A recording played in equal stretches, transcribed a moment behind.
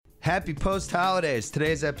Happy post-holidays.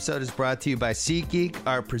 Today's episode is brought to you by SeatGeek,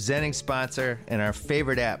 our presenting sponsor and our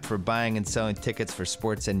favorite app for buying and selling tickets for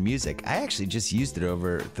sports and music. I actually just used it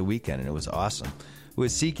over the weekend, and it was awesome.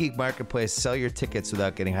 With SeatGeek Marketplace, sell your tickets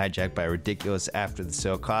without getting hijacked by ridiculous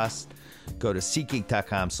after-the-sale costs. Go to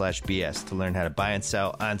SeatGeek.com/BS to learn how to buy and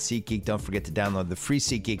sell on SeatGeek. Don't forget to download the free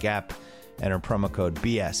SeatGeek app. Enter promo code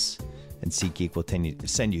BS, and SeatGeek will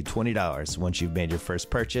send you $20 once you've made your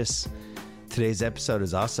first purchase. Today's episode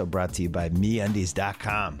is also brought to you by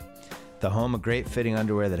MeUndies.com, the home of great fitting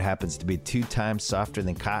underwear that happens to be 2 times softer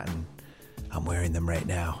than cotton. I'm wearing them right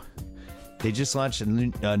now. They just launched a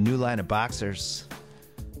new line of boxers.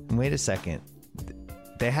 And wait a second.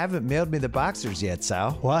 They haven't mailed me the boxers yet,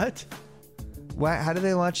 Sal. What? Why? How do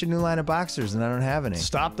they launch a new line of boxers and I don't have any?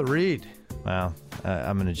 Stop the read. Well,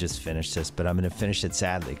 I'm going to just finish this, but I'm going to finish it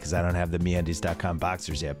sadly because I don't have the MeUndies.com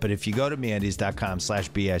boxers yet. But if you go to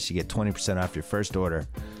MeUndies.com/BS, you get 20% off your first order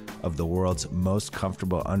of the world's most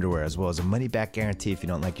comfortable underwear, as well as a money-back guarantee if you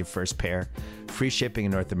don't like your first pair. Free shipping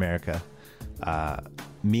in North America.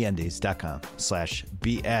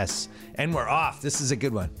 MeUndies.com/BS. And we're off. This is a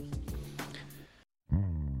good one.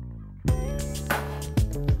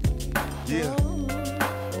 Yeah.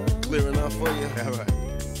 Clear enough for you? All right.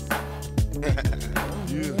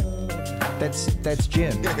 Yeah. That's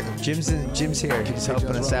Jim. Jim's here. He's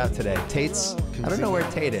helping us out today. Tate's, I don't know where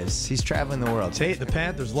Tate is. He's traveling the world. Tate, the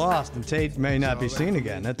Panthers lost, and Tate may not be seen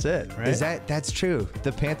again. That's it, right? That's true.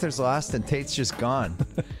 The Panthers lost, and Tate's just gone.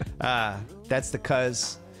 That's the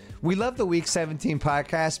cuz. We love the Week 17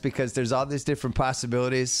 podcast because there's all these different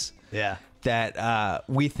possibilities. Yeah. That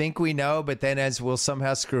we think we know, but then as we'll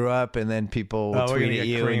somehow screw up, and then people will tweet at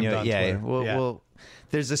you, and we'll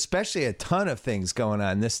there's especially a ton of things going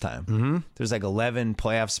on this time. Mm-hmm. There's like 11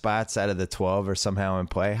 playoff spots out of the 12 are somehow in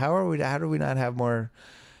play. How do we not have more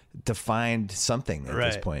defined something at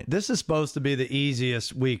this point? This is supposed to be the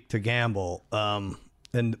easiest week to gamble,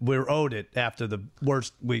 and we're owed it after the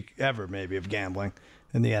worst week ever, maybe, of gambling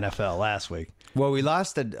in the NFL last week. Well, we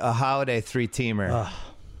lost a holiday 3-teamer.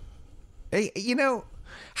 Hey, you know,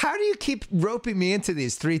 how do you keep roping me into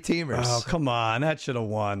these 3-teamers? Oh, come on. That should have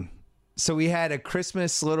won. So we had a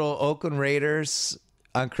Christmas little Oakland Raiders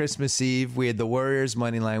on Christmas Eve. We had the Warriors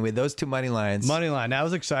money line. We had those 2 money lines. Money line. That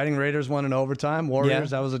was exciting. Raiders won in overtime.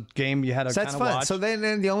 Warriors, that was a game you had to kind of watch. So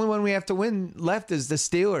then the only one we have to win left is the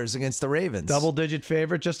Steelers against the Ravens. Double-digit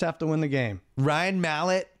favorite. Just have to win the game. Ryan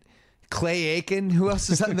Mallett, Clay Aiken. Who else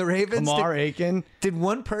is on the Ravens? Kamar Aiken. Did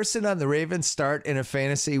one person on the Ravens start in a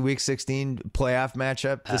fantasy Week 16 playoff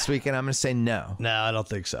matchup this weekend? I'm going to say no. No, I don't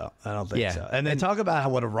think so. So. And they talk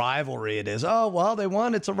about what a rivalry it is. Oh, well, they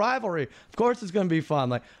won. It's a rivalry. Of course it's going to be fun.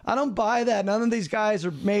 Like, I don't buy that. None of these guys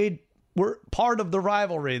were part of the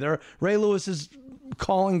rivalry. Ray Lewis is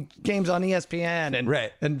calling games on ESPN,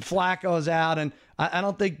 and Flacco's out. And I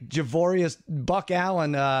don't think Javorius Buck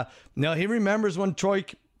Allen, he remembers when Troy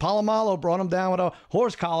Polamalu brought him down with a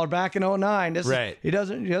horse collar back in 2009. He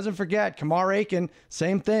doesn't forget. Kamar Aiken,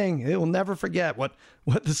 same thing. He will never forget what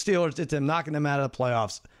the Steelers did to him, knocking them out of the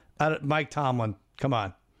playoffs. Mike Tomlin, come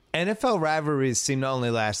on. NFL rivalries seem to only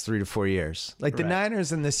last 3 to 4 years. Like the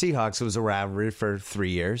Niners and the Seahawks was a rivalry for 3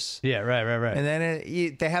 years. Yeah, right. And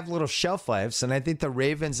then they have little shelf lives, and I think the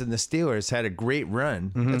Ravens and the Steelers had a great run.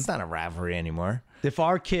 Mm-hmm. It's not a rivalry anymore. If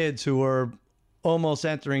our kids who are almost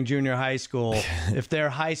entering junior high school, if their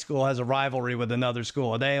high school has a rivalry with another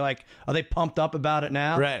school, are they pumped up about it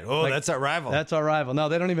now? Right. Oh, that's our rival. That's our rival. No,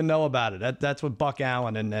 they don't even know about it. That's what Buck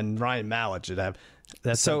Allen and Ryan Mallett should have.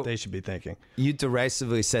 That's what they should be thinking. You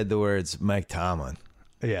derisively said the words Mike Tomlin.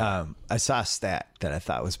 Yeah. I saw a stat that I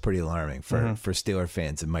thought was pretty alarming for Steeler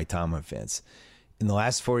fans and Mike Tomlin fans. In the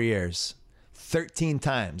last 4 years, 13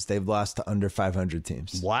 times they've lost to under 500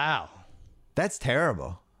 teams. Wow. That's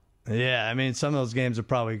terrible. Yeah, I mean, some of those games are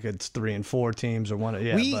probably good 3 and 4 teams or one.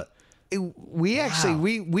 Yeah,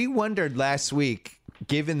 we wondered last week,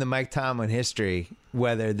 given the Mike Tomlin history,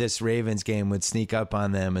 whether this Ravens game would sneak up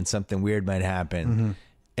on them and something weird might happen. Mm-hmm.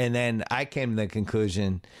 And then I came to the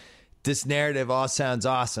conclusion, this narrative all sounds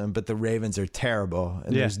awesome, but the Ravens are terrible,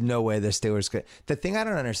 and there's no way the Steelers could. The thing I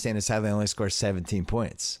don't understand is how they only score 17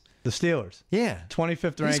 points. The Steelers, 25th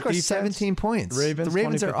ranked defense. They scored 17 points. The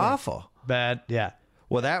Ravens are awful. Bad, yeah.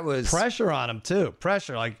 Well, that was pressure on him too.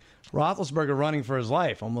 Pressure, like Roethlisberger running for his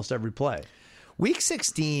life almost every play. Week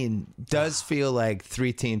 16 does feel like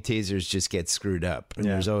 3-team teasers just get screwed up. And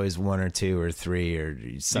there's always 1 or 2 or 3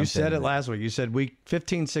 or something. You said it last week. You said week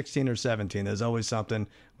 15, 16, or 17. There's always something.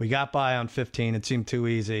 We got by on 15. It seemed too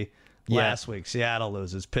easy. Last week, Seattle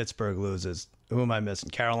loses. Pittsburgh loses. Who am I missing?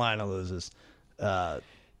 Carolina loses.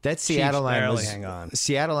 That Seattle line barely was hang on.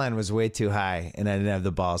 Seattle line was way too high, and I didn't have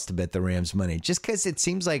the balls to bet the Rams money. Just because it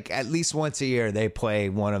seems like at least once a year they play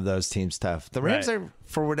one of those teams tough. The Rams are,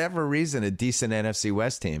 for whatever reason, a decent NFC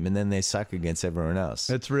West team, and then they suck against everyone else.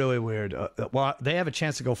 It's really weird. Well, they have a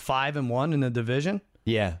chance to go 5-1 in the division.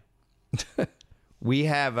 Yeah, we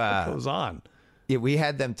have. What goes on? Yeah, we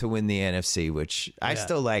had them to win the NFC, which I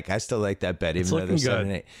still like. I still like that bet, even though they're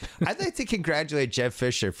 7-8. I'd like to congratulate Jeff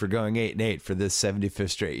Fisher for going 8-8 for this 75th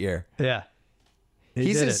straight year. Yeah,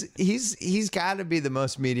 he's got to be the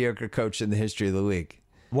most mediocre coach in the history of the league.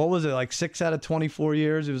 What was it, like 6 out of 24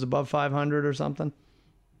 years? He was above 500 or something?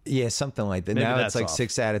 Yeah, something like that. Maybe now it's like off.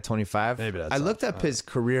 6 out of 25. Maybe that's I looked up his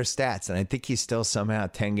career stats, and I think he's still somehow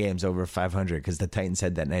 10 games over 500 because the Titans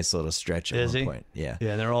had that nice little stretch at one point. Yeah,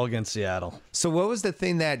 and they're all against Seattle. So what was the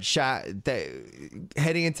thing that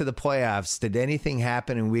heading into the playoffs, did anything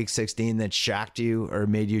happen in Week 16 that shocked you or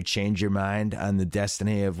made you change your mind on the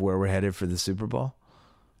destiny of where we're headed for the Super Bowl?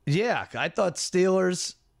 Yeah, I thought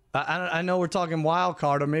Steelers, I know we're talking wild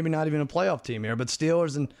card or maybe not even a playoff team here, but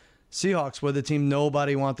Steelers and Seahawks were the team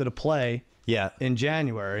nobody wanted to play in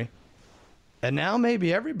January. And now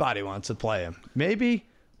maybe everybody wants to play them. Maybe,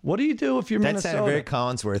 what do you do if you're Minnesota? That sounded very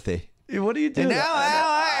Collinsworthy. What do you do?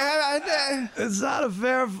 Now, it's not a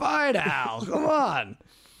fair fight, Al. Come on.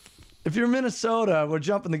 If you're Minnesota, we're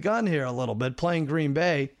jumping the gun here a little bit, playing Green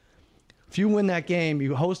Bay. If you win that game,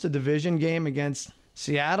 you host a division game against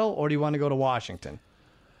Seattle, or do you want to go to Washington?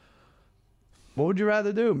 What would you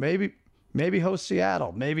rather do? Maybe host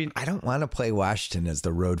Seattle. Maybe I don't want to play Washington as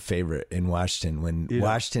the road favorite in Washington when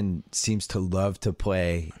Washington seems to love to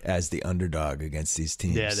play as the underdog against these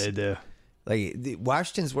teams. Yeah, they do. Like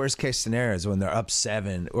Washington's worst case scenario is when they're up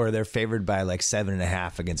 7 or they're favored by like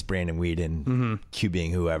 7.5 against Brandon Weed and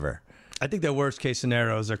QBing whoever. I think their worst case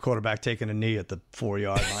scenario is their quarterback taking a knee at the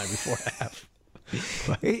 4-yard line before half.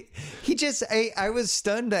 I was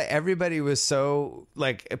stunned that everybody was so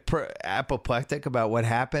like apoplectic about what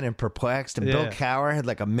happened and perplexed. And Bill Cowher had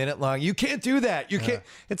like a minute long, you can't do that. You can't.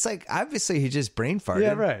 It's like, obviously he just brain farted.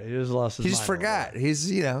 Yeah, right. He just lost his mind. He just forgot.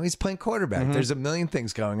 He's playing quarterback. There's a million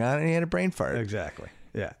things going on and he had a brain fart. Exactly.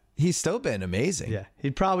 Yeah. He's still been amazing. Yeah.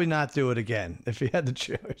 He'd probably not do it again if he had the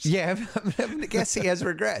choice. Yeah. I'm going to guess he has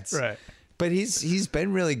regrets. Right. But he's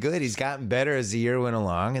been really good. He's gotten better as the year went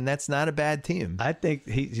along, and that's not a bad team. I think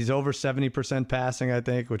he's over 70% passing, I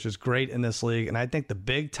think, which is great in this league. And I think the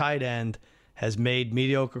big tight end has made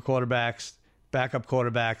mediocre quarterbacks, backup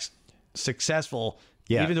quarterbacks, successful,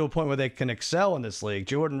 even to a point where they can excel in this league.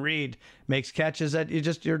 Jordan Reid makes catches that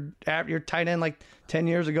your tight end like 10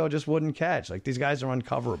 years ago just wouldn't catch. Like, these guys are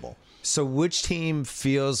uncoverable. So which team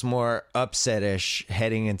feels more upset-ish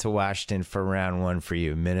heading into Washington for round 1 for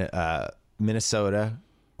you? Minnesota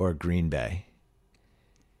or Green Bay?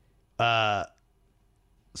 So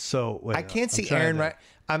wait, I can't see Aaron.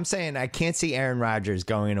 I'm saying I can't see Aaron Rodgers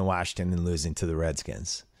going to Washington and losing to the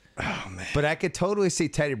Redskins. Oh man! But I could totally see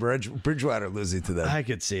Teddy Bridgewater losing to them. I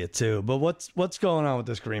could see it too. But what's going on with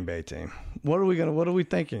this Green Bay team? What are we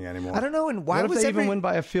thinking anymore? I don't know. And why what was if they even win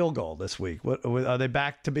by a field goal this week? What are they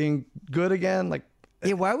back to being good again? Like,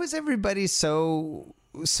 why was everybody so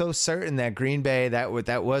certain that Green Bay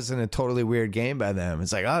that wasn't a totally weird game by them?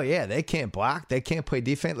 It's like, oh yeah, they can't block, they can't play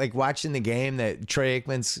defense. Like watching the game that Troy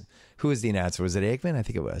Aikman's, who was the announcer? Was it Aikman? I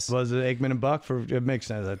think it was. Was it Aikman and Buck? It makes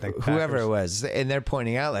sense, I think. Whoever it was, and they're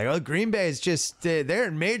pointing out like, oh, Green Bay is just they're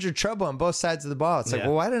in major trouble on both sides of the ball. It's like,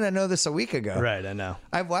 well, why didn't I know this a week ago? Right, I know.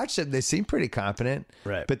 I've watched them. They seem pretty competent.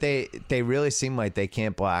 Right, but they really seem like they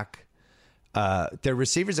can't block. Their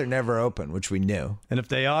receivers are never open, which we knew. And if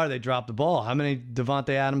they are, they drop the ball. How many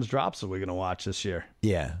Devontae Adams drops are we going to watch this year?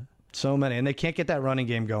 Yeah. So many. And they can't get that running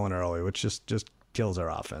game going early, which just kills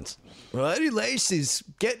our offense. Well, Eddie Lacy's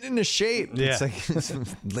getting into shape. Yeah. It's like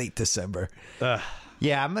late December.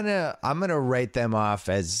 Yeah, I'm gonna write them off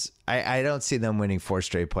as I don't see them winning 4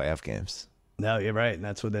 straight playoff games. No, you're right. And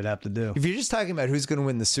that's what they'd have to do. If you're just talking about who's going to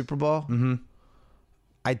win the Super Bowl,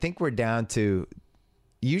 I think we're down to...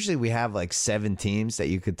 Usually we have like 7 teams that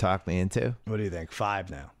you could talk me into. What do you think?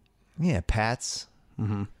 5 now. Yeah, Pats.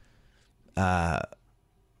 Anyone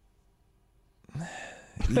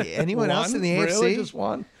else in the AFC? Really? Just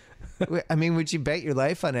one? I mean, would you bet your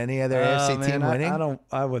life on any other AFC team winning? I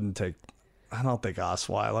don't think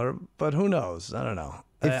Osweiler, but who knows? I don't know.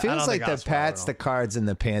 It feels like the Pats, the Cards, and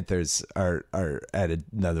the Panthers are at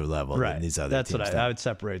another level than these other teams. That's what I would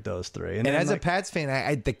separate those 3. And as a Pats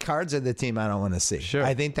fan, the Cards are the team I don't want to see. Sure.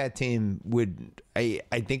 I think that team would... I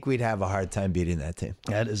think we'd have a hard time beating that team.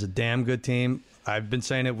 That is a damn good team. I've been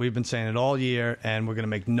saying it. We've been saying it all year, and we're going to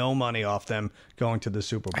make no money off them going to the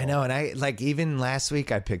Super Bowl. I know, and even last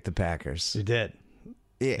week I picked the Packers. You did.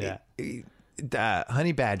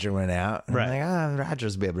 Honey Badger went out. And Right. I'm like,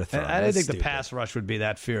 Rodgers will be able to throw. I didn't think the pass rush would be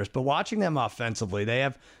that fierce, but watching them offensively, they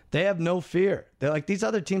have no fear. They're like, these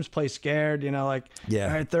other teams play scared, all right,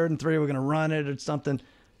 3rd and 3, we're going to run it or something.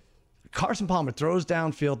 Carson Palmer throws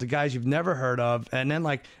downfield to guys you've never heard of, and then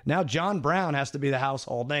now John Brown has to be the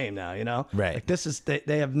household name now, Right. Like this is they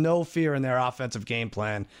have no fear in their offensive game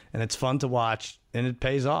plan, and it's fun to watch, and it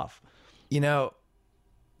pays off.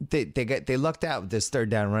 They lucked out with this 3rd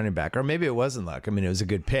down running back, or maybe it wasn't luck. I mean, it was a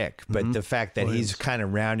good pick, but the fact that he's kind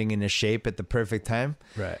of rounding into shape at the perfect time,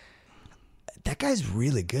 right? That guy's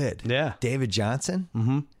really good. Yeah, David Johnson.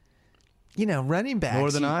 Mm-hmm. Running backs,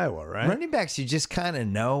 Northern Iowa, right? Running backs, you just kind of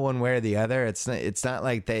know one way or the other. It's not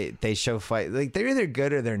like they show fight. Like they're either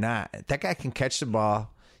good or they're not. That guy can catch the ball.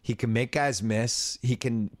 He can make guys miss. He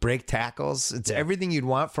can break tackles. It's everything you'd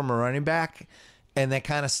want from a running back. And they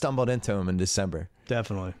kind of stumbled into him in December.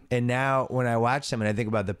 Definitely. And now when I watch them and I think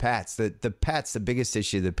about the Pats, the Pats, the biggest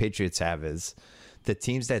issue the Patriots have is the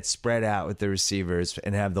teams that spread out with the receivers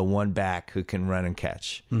and have the one back who can run and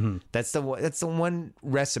catch. Mm-hmm. That's the one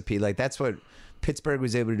recipe. Like that's what Pittsburgh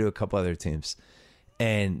was able to do a couple other teams.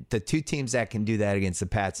 And the two teams that can do that against the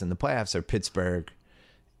Pats in the playoffs are Pittsburgh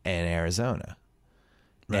and Arizona.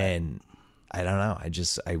 Right. And I don't know.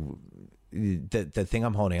 The thing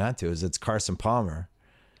I'm holding on to is it's Carson Palmer.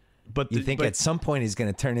 But you think at some point he's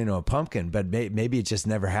going to turn into a pumpkin, but maybe it just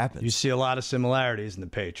never happens. You see a lot of similarities in the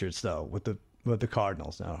Patriots, though, with the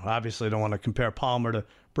Cardinals. Now, obviously, don't want to compare Palmer to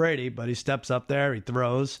Brady, but he steps up there, he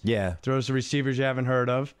throws. Yeah. Throws to receivers you haven't heard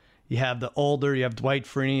of. You have you have Dwight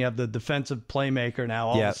Freeney, you have the defensive playmaker now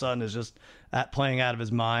all of a sudden is just playing out of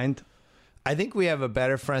his mind. I think we have a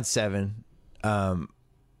better front seven. I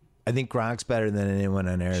think Gronk's better than anyone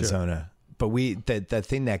on Arizona. Sure. But the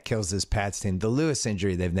thing that kills this Pats team, the Lewis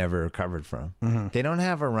injury, they've never recovered from. Mm-hmm. They don't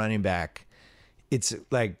have a running back. It's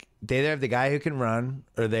like they either have the guy who can run,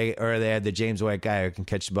 or they have the James White guy who can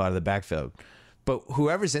catch the ball out of the backfield. But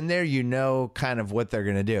whoever's in there, kind of what they're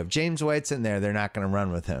going to do. If James White's in there, they're not going to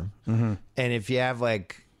run with him. Mm-hmm. And if you have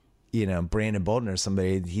Brandon Bolden or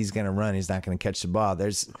somebody, he's going to run. He's not going to catch the ball.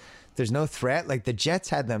 There's no threat. Like the Jets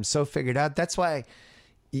had them so figured out. That's why.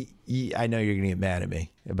 I know you're going to get mad at me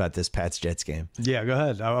about this Pats-Jets game. Yeah, go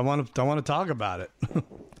ahead. I want to talk about it.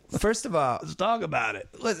 First of all, let's talk about it.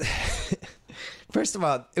 First of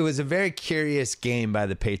all, it was a very curious game by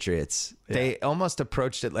the Patriots. Yeah. They almost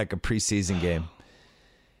approached it like a preseason game.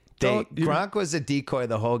 Gronk was a decoy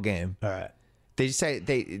the whole game. All right. They say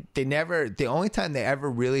they never. The only time they ever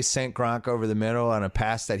really sent Gronk over the middle on a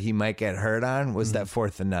pass that he might get hurt on was that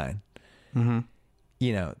 4th and 9.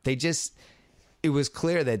 Mm-hmm. They just. It was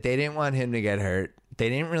clear that they didn't want him to get hurt. They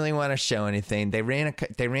didn't really want to show anything. They ran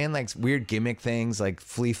like weird gimmick things like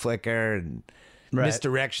flea flicker and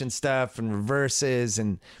misdirection stuff and reverses,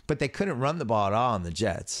 but they couldn't run the ball at all on the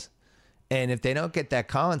Jets. And if they don't get that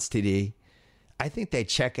Collins TD, I think they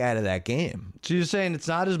check out of that game. So you're saying it's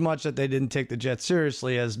not as much that they didn't take the Jets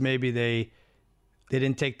seriously as maybe they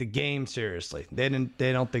didn't take the game seriously. They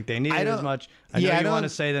don't think they need it as much. I know you want to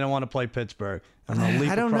say they don't want to play Pittsburgh. I'm going to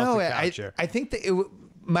leap across the couch here. I think that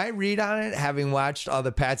my read on it, having watched all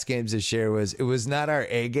the Pats games this year, was it was not our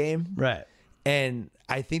A game. Right. And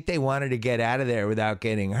I think they wanted to get out of there without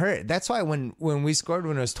getting hurt. That's why when we scored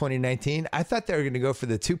when it was 2019, I thought they were going to go for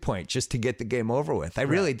the 2-point just to get the game over with. I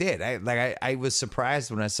really did. I was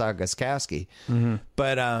surprised when I saw Gostkowski. Mm-hmm.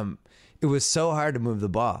 But it was so hard to move the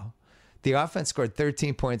ball. The offense scored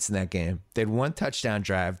 13 points in that game. They had one touchdown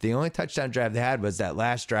drive. The only touchdown drive they had was that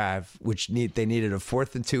last drive, which they needed a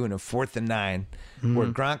 4th and 2 and a 4th and 9, where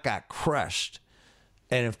Gronk got crushed.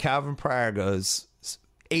 And if Calvin Pryor goes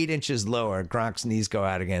 8 inches lower, Gronk's knees go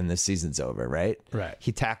out again, the season's over, right? Right.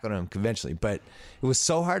 He tackled him conventionally. But it was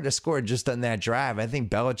so hard to score just on that drive. I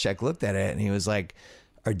think Belichick looked at it and he was like,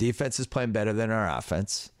 our defense is playing better than our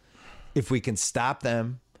offense. If we can stop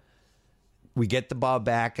them, we get the ball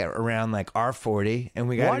back at around like R40, and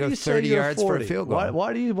we got to go 30 yards for a field goal.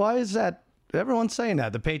 Why is that? Everyone's saying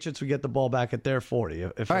that. The Patriots would get the ball back at their 40.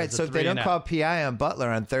 All right, so if they don't call PI on Butler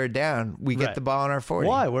on 3rd down, we get the ball on our 40.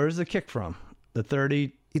 Why? Where's the kick from? The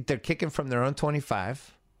 30? They're kicking from their own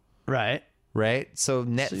 25. Right. So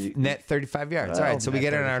net 35 yards. All right, so we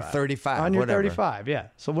get it on our 35. On your 35, yeah.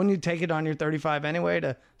 So wouldn't you take it on your 35 anyway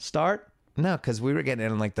to start? No, because we were getting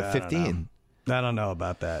it on like the 15. I don't know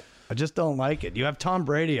about that. I just don't like it. You have Tom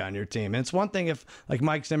Brady on your team. And it's one thing if, like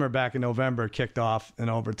Mike Zimmer back in November, kicked off in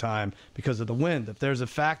overtime because of the wind. If there's a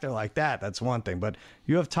factor like that, that's one thing. But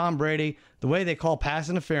you have Tom Brady, the way they call pass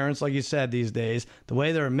interference, like you said these days, the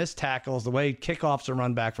way there are missed tackles, the way kickoffs are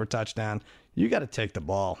run back for a touchdown, you got to take the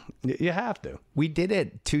ball. You have to. We did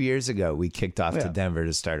it 2 years ago. We kicked off to Denver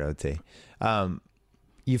to start OT.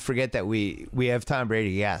 You forget that we have Tom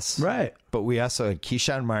Brady, yes. Right. But we also had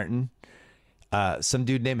Keyshawn Martin, some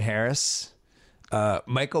dude named Harris,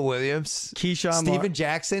 Michael Williams, Steven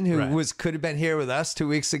Jackson, who could have been here with us 2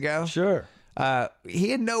 weeks ago. Sure. He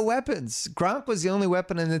had no weapons. Gronk was the only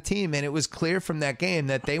weapon in the team, and it was clear from that game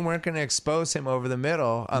that they weren't going to expose him over the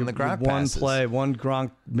middle on the Gronk passes. One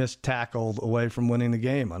Gronk missed tackle away from winning the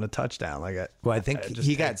game on a touchdown. I think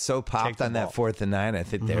he got so popped on that 4th and 9. I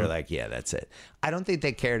think they were like, yeah, that's it. I don't think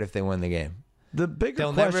they cared if they won the game. The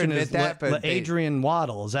bigger question is Adrian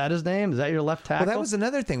Waddle. Is that his name? Is that your left tackle? Well, that was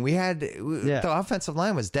another thing. We had the offensive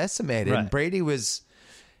line was decimated, and Brady was.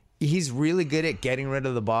 He's really good at getting rid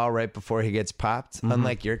of the ball right before he gets popped,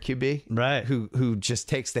 unlike your QB, right? Who just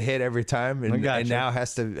takes the hit every time and now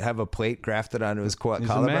has to have a plate grafted onto his collarbone.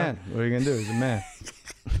 He's a man. What are you gonna do? He's a man.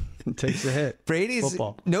 Takes the hit. Brady's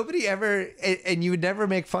football. Nobody ever, and you would never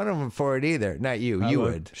make fun of him for it either. Not you. You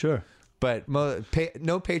would. Sure. But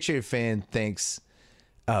no Patriot fan thinks,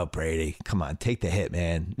 "Oh, Brady, come on, take the hit,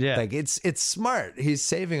 man." Yeah. Like it's smart. He's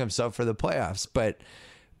saving himself for the playoffs, but.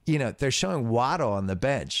 They're showing Waddle on the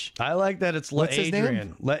bench. I like that it's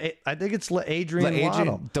Adrian. I think it's Adrian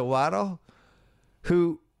Waddle. DeWaddle,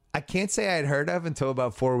 who I can't say I'd heard of until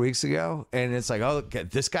about 4 weeks ago. And it's like, oh,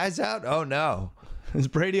 this guy's out? Oh, no. Is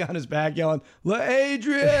Brady on his back yelling,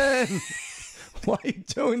 Adrian? Why are you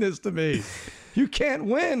doing this to me? You can't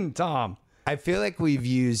win, Tom. I feel like we've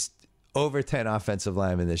used over 10 offensive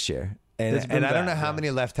linemen this year. And I don't know how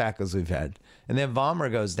many left tackles we've had. And then Vollmer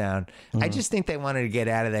goes down. I just think they wanted to get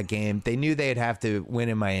out of that game. They knew they'd have to win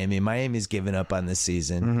in Miami. Miami's given up on this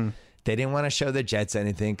season. They didn't want to show the Jets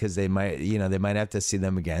anything because they might have to see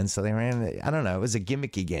them again. So they ran. I don't know. It was a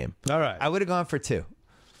gimmicky game. All right. I would have gone for 2.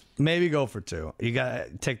 Maybe go for 2. You got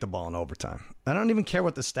to take the ball in overtime. I don't even care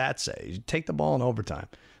what the stats say. You take the ball in overtime.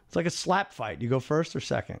 It's like a slap fight. You go first or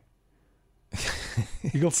second?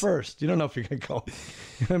 You go first. You don't know if you're going to go.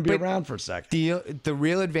 You're going to be around for a second. The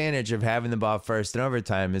real advantage of having the ball first in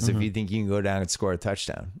overtime is if you think you can go down and score a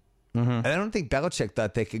touchdown. And I don't think Belichick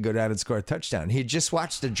thought they could go down and score a touchdown. He just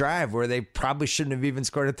watched a drive where they probably shouldn't have even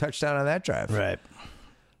scored a touchdown on that drive. Right.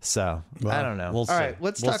 So, I don't know. All right,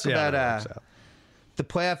 let's talk about the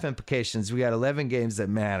playoff implications. We got 11 games that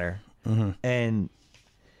matter. And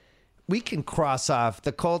we can cross off.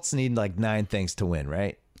 The Colts need like 9 things to win,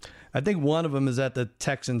 right? I think one of them is that the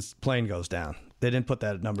Texans plane goes down. They didn't put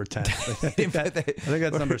that at number 10. I think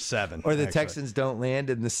that's number 7. Or the Texans don't land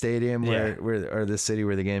in the stadium or the city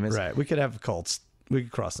where the game is. Right. We could have Colts. We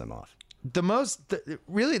could cross them off. The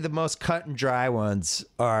most cut and dry ones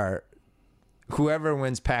are whoever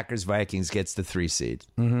wins Packers-Vikings gets the 3 seed.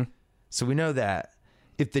 So we know that.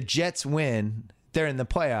 If the Jets win, they're in the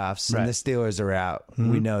playoffs and the Steelers are out.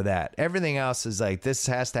 We know that. Everything else is like, this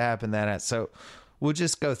has to happen, that. So we'll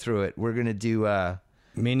just go through it. We're going to do...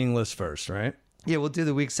 meaningless first, right? Yeah, we'll do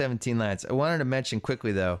the Week 17 lines. I wanted to mention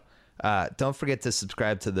quickly, though, don't forget to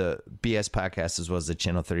subscribe to the BS podcast as well as the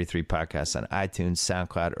Channel 33 podcast on iTunes,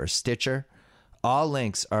 SoundCloud, or Stitcher. All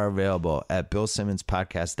links are available at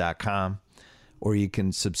BillSimmonsPodcast.com, or you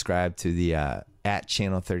can subscribe to the at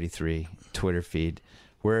Channel 33 Twitter feed.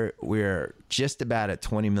 We're just about at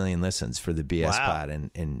 20 million listens for the BS pod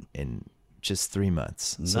in just 3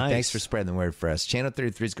 months. So thanks for spreading the word for us. Channel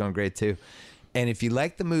 33 is going great, too. And if you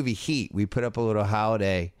like the movie Heat, we put up a little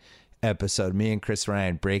holiday episode, me and Chris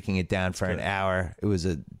Ryan breaking it down for an hour. It was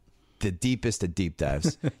the deepest of deep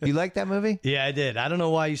dives. You like that movie? Yeah, I did. I don't know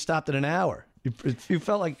why you stopped at an hour. You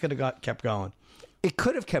felt like it could have kept going. It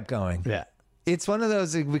could have kept going. Yeah. It's one of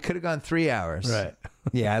those, we could have gone 3 hours. Right.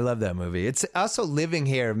 Yeah, I love that movie. It's also living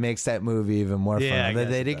here makes that movie even more fun.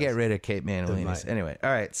 They did get rid of Kate Manalini. Anyway,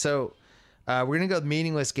 all right. So we're going to go with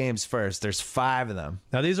meaningless games first. There's 5 of them.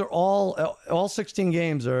 Now, these are all 16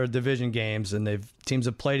 games are division games, and teams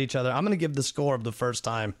have played each other. I'm going to give the score of the first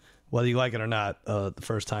time, whether you like it or not, the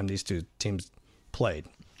first time these two teams played.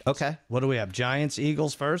 Okay. What do we have? Giants,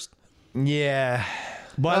 Eagles first? Yeah.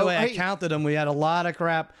 By the way, I counted them. We had a lot of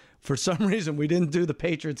crap. For some reason, we didn't do the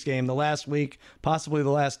Patriots game the last week, possibly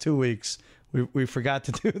the last 2 weeks. We forgot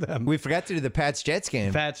to do them. We forgot to do the Pats-Jets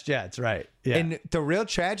game. Pats-Jets, right. Yeah. And the real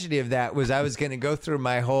tragedy of that was I was going to go through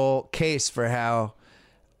my whole case for how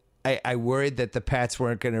I worried that the Pats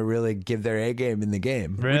weren't going to really give their A game in the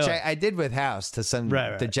game. Really? Which I did with House to some.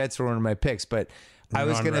 Right. The Jets were one of my picks. But I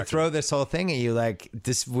was going to throw this whole thing at you. Like,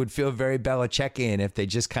 this would feel very Belichickian if they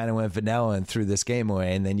just kind of went vanilla and threw this game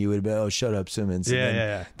away, and then you would be, oh, shut up, Simmons.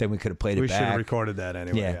 Yeah. Then we could have played it back. We should have recorded that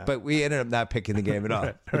anyway. Yeah, but we ended up not picking the game at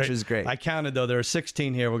all, which was great. I counted, though. There are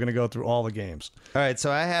 16 here. We're going to go through all the games. All right,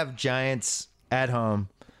 so I have Giants at home,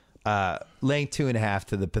 laying 2.5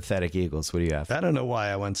 to the pathetic Eagles. What do you have? I don't know why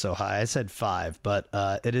I went so high. I said 5, but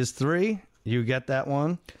it is 3. You get that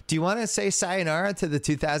one? Do you want to say sayonara to the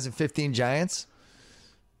 2015 Giants?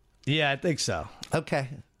 Yeah, I think so. Okay.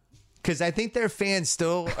 Because I think their fans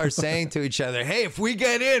still are saying to each other, hey, if we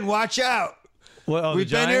get in, watch out. Well, we've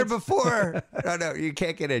been here before. No, you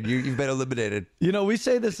can't get in. You've been eliminated. You know, we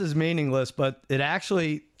say this is meaningless, but it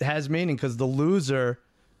actually has meaning because the loser,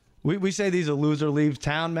 we say these are loser leaves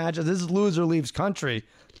town matches. This is loser leaves country.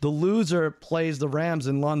 The loser plays the Rams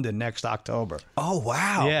in London next October. Oh,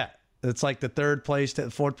 wow. Yeah. It's like the third place to the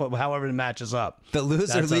fourth place, however it matches up. The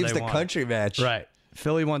loser leaves the country match. Right.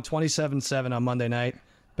 Philly won 27-7 on Monday night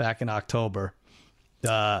back in October.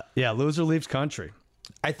 Loser leaves country.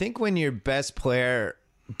 I think when your best player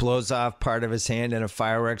blows off part of his hand in a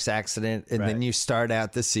fireworks accident, and then you start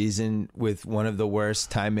out the season with one of the worst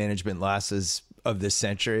time management losses of this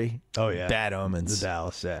century. Oh, yeah. Bad omens. The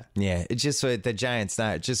Dallas, yeah. Yeah, it's just the Giants,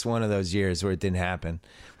 not just one of those years where it didn't happen.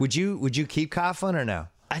 Would you keep Coughlin or no?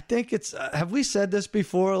 I think it's, have we said this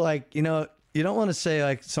before? Like, you know, you don't want to say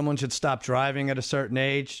like someone should stop driving at a certain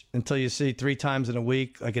age until you see 3 times in a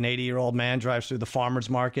week, like an 80-year-old man drives through the farmer's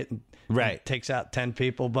market and takes out 10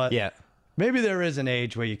 people. But maybe there is an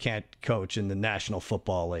age where you can't coach in the National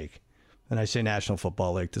Football League. And I say National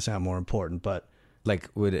Football League to sound more important, but.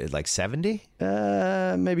 Would it like 70?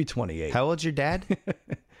 Maybe 28. How old's your dad?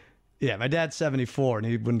 Yeah, my dad's 74, and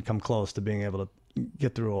he wouldn't come close to being able to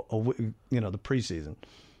get through the preseason.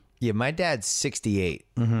 Yeah, my dad's 68.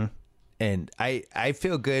 Mm-hmm. And I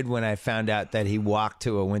feel good when I found out that he walked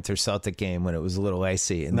to a Winter Celtic game when it was a little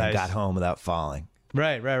icy and then got home without falling.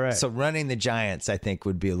 Right. So running the Giants, I think,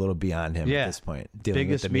 would be a little beyond him at this point. Dealing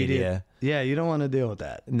with the media. Yeah, you don't want to deal with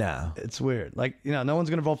that. No. It's weird. Like, no one's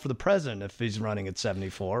going to vote for the president if he's running at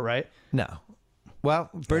 74, right? No.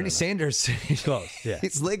 Well, Bernie Sanders. He's close, yeah.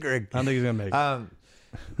 He's lingering. I don't think he's going to make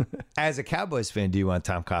it. As a Cowboys fan, do you want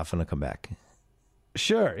Tom Coughlin to come back?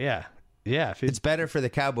 Sure, yeah. Yeah. It's better for the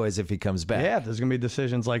Cowboys if he comes back. Yeah, there's going to be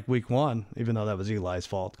decisions like week 1, even though that was Eli's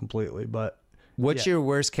fault completely. But what's your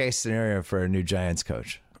worst case scenario for a new Giants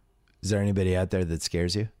coach? Is there anybody out there that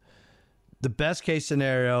scares you? The best case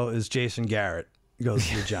scenario is Jason Garrett goes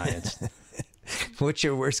to the Giants. What's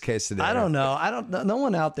your worst case scenario? I don't know. No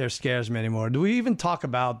one out there scares me anymore. Do we even talk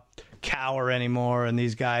about Cower anymore and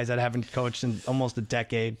these guys that haven't coached in almost a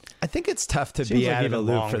decade? I think it's tough to be out of the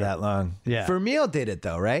loop for that long. Yeah. Vermeil did it,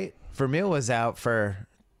 though, right? Vermeil was out for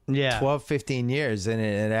 12, 15 years, and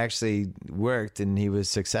it actually worked, and he was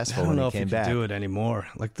successful when he came back. I don't know if he can do it anymore.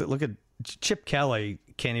 Like, look at Chip Kelly.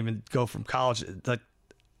 Can't even go from college. Like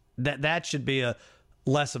that should be a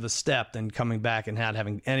less of a step than coming back and not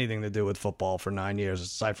having anything to do with football for 9 years,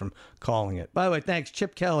 aside from calling it. By the way, thanks,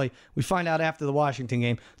 Chip Kelly. We find out after the Washington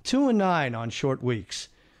game, 2-9 on short weeks.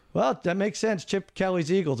 Well, that makes sense. Chip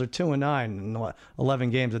Kelly's Eagles are 2-9 in 11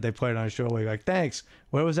 games that they played on a short week. Like, thanks.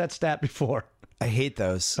 Where was that stat before? I hate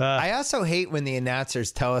those. I also hate when the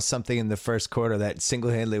announcers tell us something in the first quarter that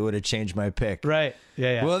single-handedly would have changed my pick. Right.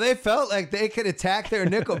 Yeah. Well, they felt like they could attack their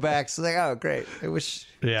nickelbacks. Like, oh, great. I wish.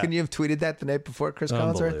 Yeah. Can you have tweeted that the night before Chris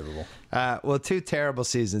Collinsworth? Unbelievable. Well, 2 terrible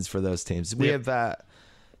seasons for those teams. We have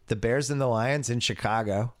the Bears and the Lions in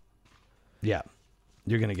Chicago. Yeah.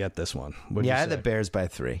 You're going to get this one. I had the Bears by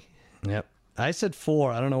 3. Yep. I said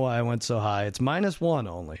 4. I don't know why I went so high. It's -1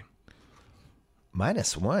 only.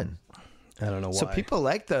 -1? I don't know why. So people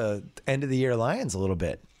like the end of the year Lions a little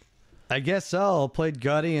bit. I guess so. Played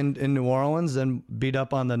gutty in New Orleans and beat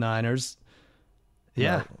up on the Niners.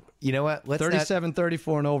 Yeah. Well, you know what?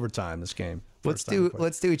 37-34 in overtime this game. Let's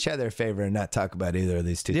do each other a favor and not talk about either of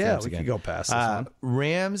these two teams again. Yeah, we can go past this one.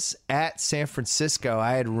 Rams at San Francisco.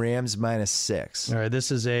 I had Rams -6. All right,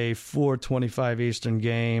 this is a 4:25 Eastern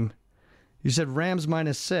game. You said Rams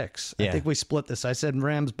 -6. Yeah. I think we split this. I said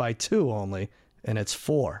Rams by 2 only, and it's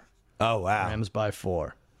 4. Oh, wow. Rams by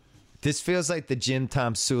 4. This feels like the Jim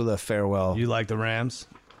Tom Sula farewell. You like the Rams?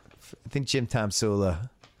 I think Jim Tom Sula.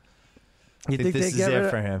 You think this they is get it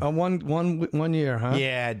for him? One year, huh?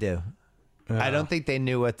 Yeah, I do. I don't think they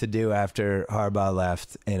knew what to do after Harbaugh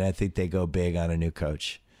left, and I think they go big on a new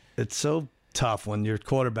coach. It's so tough when your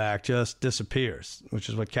quarterback just disappears, which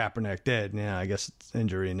is what Kaepernick did. Yeah, I guess it's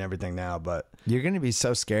injury and everything now, but you're going to be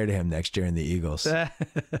so scared of him next year in the Eagles.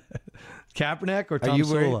 Kaepernick or Tom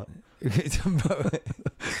Sula?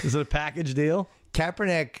 Is it a package deal?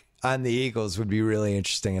 Kaepernick, on the Eagles would be really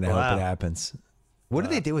interesting, and I hope it happens. What do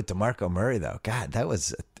they do with DeMarco Murray, though? God, that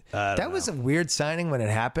was a weird signing when it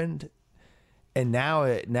happened, and now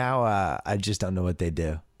I just don't know what they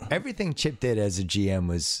do. Everything Chip did as a GM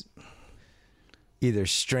was either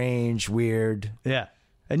strange, weird. Yeah.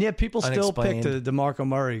 And yet people still picked DeMarco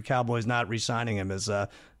Murray, Cowboys not re-signing him as the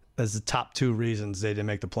top 2 reasons they didn't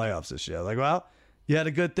make the playoffs this year. Like, well, you had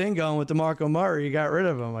a good thing going with DeMarco Murray. You got rid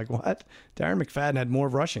of him. Like, what? Darren McFadden had more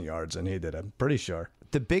rushing yards than he did, I'm pretty sure.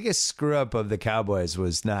 The biggest screw-up of the Cowboys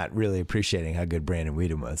was not really appreciing how good Brandon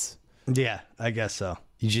Weeden was. Yeah, I guess so.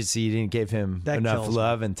 You didn't give him enough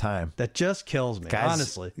love and time. That just kills me,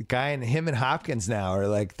 honestly. Him and Hopkins now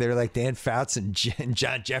they're like Dan Fouts and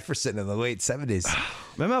John Jefferson in the late 70s.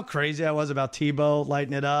 Remember how crazy I was about Tebow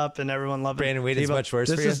lighting it up and everyone loving Brandon Weeden's much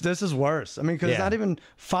worse for you? This is worse. I mean, because not even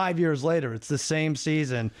 5 years later, it's the same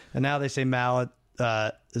season, and now they say Mallet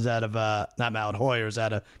is out of not Mallet Hoyer is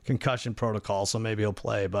out of concussion protocol, so maybe he'll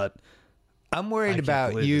play, but I'm worried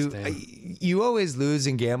about you. You always lose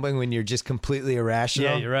in gambling when you're just completely irrational.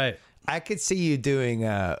 Yeah, you're right. I could see you doing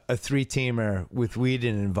a 3-teamer with Weeden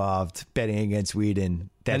involved, betting against Weeden,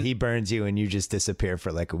 that he burns you and you just disappear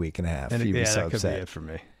for like a week and a half. And You'd be so that could be it for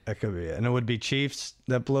me. That could be it. And it would be Chiefs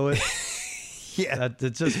that blew it. Yeah.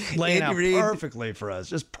 It's just laying out perfectly for us.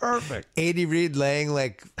 Just perfect. Andy Reid laying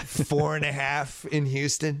like 4.5 in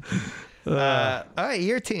Houston. All right,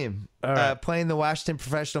 your team playing the Washington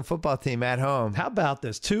professional football team at home. How about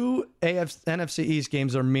this? 2 NFC East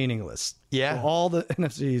games are meaningless. Yeah. So all the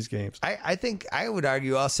NFC East games. I think I would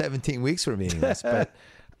argue all 17 weeks were meaningless, but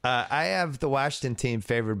I have the Washington team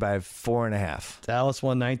favored by 4.5. Dallas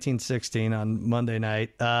won 19-16 on Monday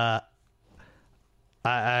night.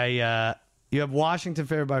 You have Washington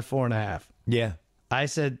favored by 4.5. Yeah. I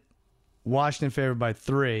said Washington favored by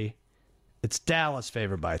 3. It's Dallas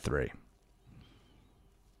favored by 3.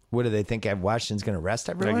 What do they think? Washington's going to rest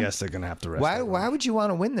everyone? I guess they're going to have to rest everyone. Why would you want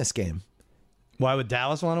to win this game? Why would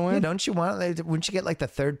Dallas want to win? Yeah, don't you want? Wouldn't you get like the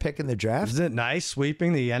 3rd pick in the draft? Isn't it nice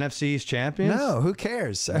sweeping the NFC East champions? No, who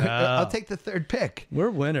cares? I'll take the 3rd pick. We're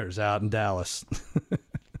winners out in Dallas.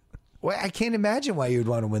 Well, I can't imagine why you would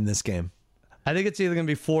want to win this game. I think it's either going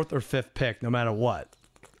to be 4th or 5th pick, no matter what,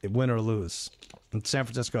 win or lose. And San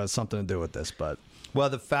Francisco has something to do with this, but well,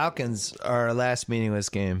 the Falcons are our last meaningless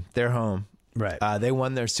game. They're home. Right. They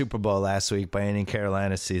won their Super Bowl last week by ending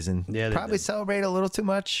Carolina's season. Yeah, probably celebrate a little too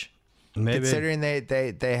much. Maybe. Considering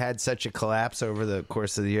they had such a collapse over the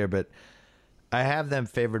course of the year, but I have them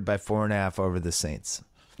favored by 4.5 over the Saints.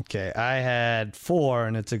 Okay, I had 4,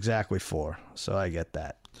 and it's exactly 4, so I get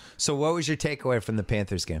that. So what was your takeaway from the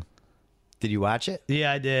Panthers game? Did you watch it?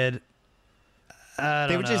 Yeah, I did.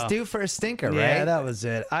 They were just due for a stinker, right? Yeah, that was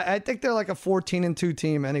it. I think they're like a 14-2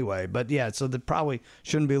 team anyway, but yeah, so they probably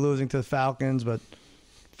shouldn't be losing to the Falcons, but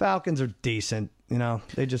Falcons are decent. You know,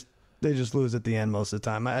 they just lose at the end most of the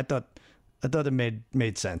time. I thought it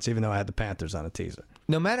made sense, even though I had the Panthers on a teaser.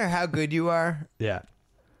 No matter how good you are, yeah,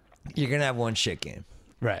 you're gonna have one shit game.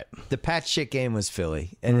 Right. The Pats shit game was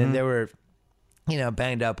Philly, and then they were,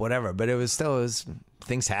 banged up, whatever. But it was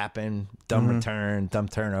things happen, dumb return, dumb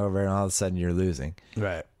turnover, and all of a sudden you're losing.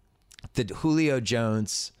 Right. The Julio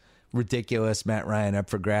Jones, ridiculous Matt Ryan up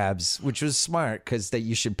for grabs, which was smart because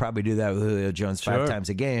you should probably do that with Julio Jones 5 times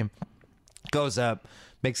a game. Goes up,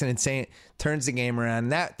 makes an insane, turns the game around.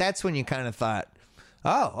 That's when you kind of thought,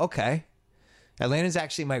 oh, okay. Atlanta's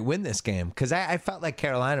actually might win this game because I felt like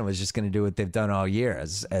Carolina was just going to do what they've done all year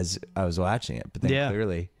as I was watching it. But then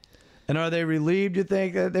clearly. And are they relieved, you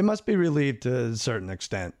think? They must be relieved to a certain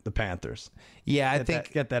extent, the Panthers. Yeah, I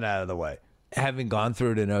think. Get that out of the way. Having gone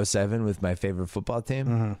through it in 2007 with my favorite football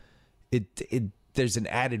team, there's an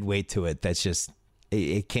added weight to it that's just,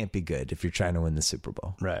 it can't be good if you're trying to win the Super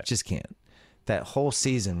Bowl. Right. It just can't. That whole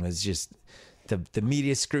season was just the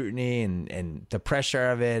media scrutiny and the pressure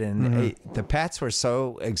of it. And the Pats were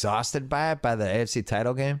so exhausted by it, by the AFC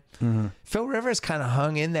title game. Phil Rivers kind of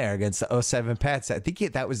hung in there against the 2007 Pats. I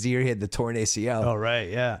think that was the year he had the torn ACL. Oh, right,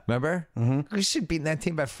 yeah. Remember? We should have beaten that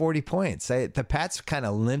team by 40 points. The Pats kind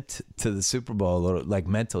of limped to the Super Bowl, a little, like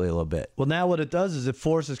mentally a little bit. Well, now what it does is it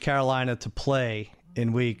forces Carolina to play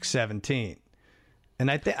in Week 17. And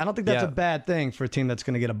I don't think that's a bad thing for a team that's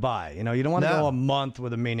going to get a bye. You don't want to go a month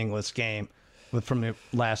with a meaningless game. From the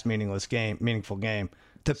last meaningful game.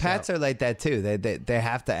 The Pats are like that too. They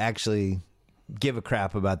have to actually give a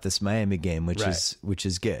crap about this Miami game, which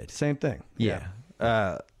is good. Same thing. Yeah.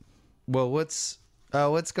 Well, let's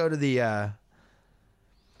go to the.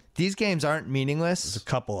 These games aren't meaningless. There's a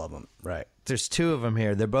couple of them, right? There's 2 of them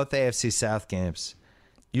here. They're both AFC South games.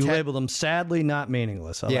 You labeled them sadly not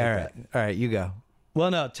meaningless. I like all right. that. All right, you go.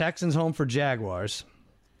 Well, no, Texans home for Jaguars.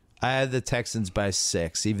 I have the Texans by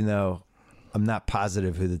 6, even though I'm not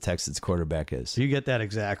positive who the Texans quarterback is. You get that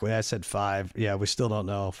exactly. I said 5. Yeah, we still don't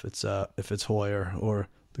know if it's Hoyer or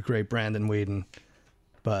the great Brandon Weeden.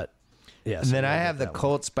 But, yeah. And then I have the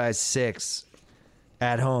Colts by 6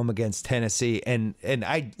 at home against Tennessee. And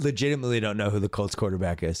I legitimately don't know who the Colts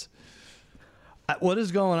quarterback is. What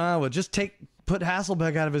is going on with put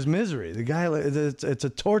Hasselbeck out of his misery? The guy, it's a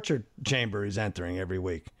torture chamber he's entering every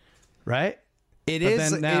week, right? But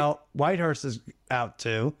then now Whitehurst is out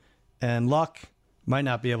too, and Luck might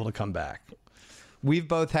not be able to come back. We've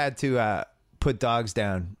both had to put dogs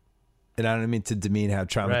down, and I don't mean to demean how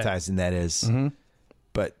traumatizing that is. Mm-hmm.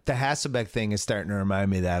 But the Hasselbeck thing is starting to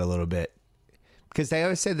remind me of that a little bit. Because they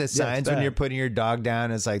always say the signs when you're putting your dog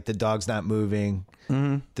down is like the dog's not moving,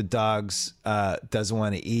 the dog's doesn't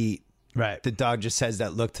want to eat. Right. The dog just has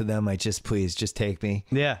that look to them like, just please, just take me.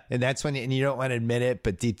 Yeah. And that's when you don't want to admit it,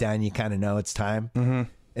 but deep down you kind of know it's time. Mm-hmm.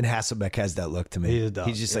 And Hasselbeck has that look to me.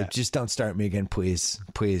 He's just like, just don't start me again, please.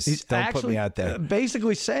 Please, don't put me out there.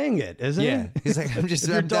 Basically saying it, isn't he? Yeah. He's like, I'm just. If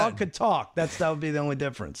your dog could talk, that would be the only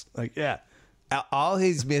difference. Like, yeah. All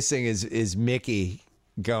he's missing is Mickey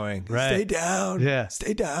going, stay down. Yeah.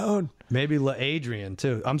 Stay down. Maybe Adrian,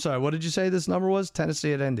 too. I'm sorry, what did you say this number was?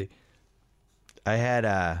 Tennessee at Indy. I had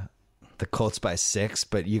the Colts by 6,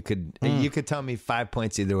 but you could tell me 5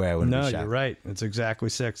 points either way. I wouldn't be shocked. No, you're right. It's exactly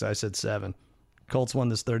 6. I said 7. Colts won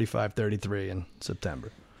this 35-33 in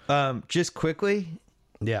September. Just quickly.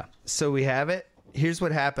 Yeah. So we have it. Here's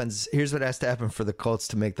what happens. Here's what has to happen for the Colts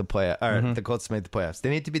to make the the Colts to make the playoffs. They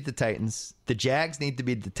need to beat the Titans. The Jags need to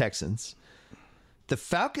beat the Texans. The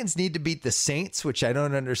Falcons need to beat the Saints, which I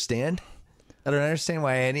don't understand. I don't understand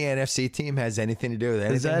why any NFC team has anything to do with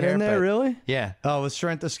anything. Is that in there, really? Yeah. Oh, it's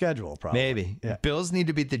strength of schedule, probably. Maybe. Yeah. Bills need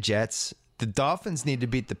to beat the Jets. The Dolphins need to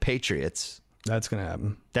beat the Patriots. That's going to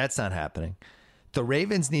happen. That's not happening. The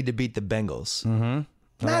Ravens need to beat the Bengals.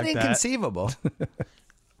 Mm-hmm. Not inconceivable.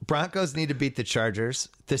 Broncos need to beat the Chargers.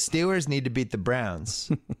 The Steelers need to beat the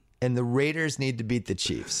Browns. And the Raiders need to beat the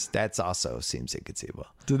Chiefs. That's also seems inconceivable.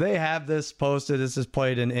 Do they have this posted? This is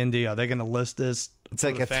played in Indy. Are they going to list this? It's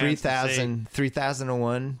like a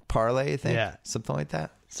 3,001 parlay, I think. Yeah. Something like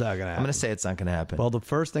that. It's not going to happen. I'm going to say it's not going to happen. Well, the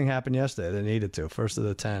first thing happened yesterday. They needed to. First of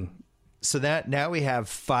the 10. So now we have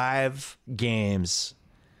 5 games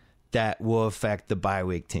that will affect the bye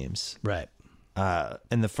week teams. Right.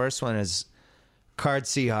 And the first one is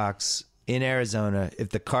Cards Seahawks in Arizona. If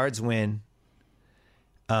the Cards win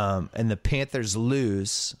and the Panthers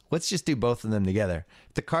lose, let's just do both of them together.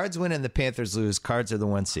 If the Cards win and the Panthers lose, Cards are the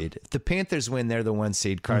 1 seed. If the Panthers win, they're the 1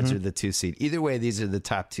 seed. Cards are the 2 seed. Either way, these are the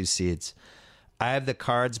top 2 seeds. I have the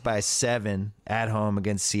Cards by 7 at home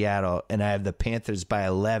against Seattle, and I have the Panthers by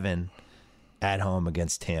 11 at home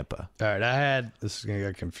against Tampa. All right, this is going to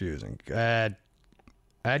get confusing. I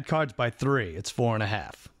had Cards by 3. It's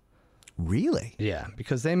 4.5. Really? Yeah,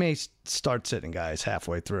 because they may start sitting guys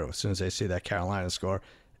halfway through as soon as they see that Carolina score.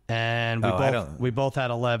 And we both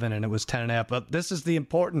had 11, and it was 10.5. But this is the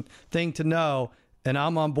important thing to know, and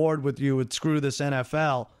I'm on board with you with screw this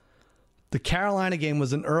NFL. The Carolina game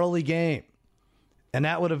was an early game, and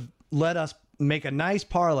that would have let us make a nice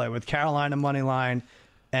parlay with Carolina money line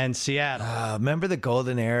and Seattle. Remember the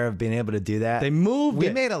golden era of being able to do that? They moved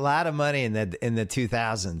We made a lot of money in the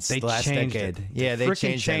 2000s, the last decade. It. Yeah, they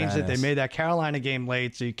changed it. They made that Carolina game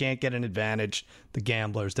late, so you can't get an advantage. The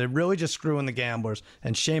gamblers. They're really just screwing the gamblers,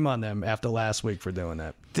 and shame on them after last week for doing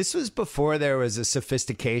that. This was before there was a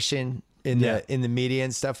sophistication in the media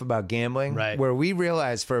and stuff about gambling, right? Where we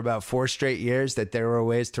realized for about 4 straight years that there were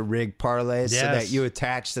ways to rig parlays so that you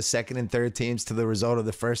attach the second and third teams to the result of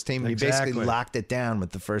the first team. Exactly. You basically locked it down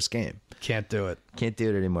with the first game. Can't do it. Can't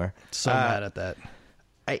do it anymore. So mad at that.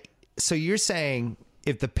 So you're saying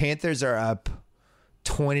if the Panthers are up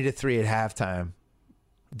 20-3 at halftime,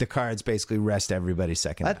 the Cards basically rest everybody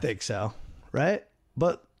second half? I think so, right?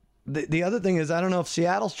 But the other thing is I don't know if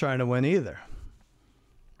Seattle's trying to win either.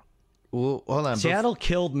 Well, hold on. Seattle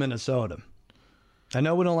killed Minnesota. I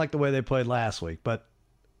know we don't like the way they played last week, but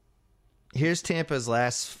here's Tampa's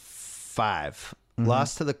last 5. Mm-hmm.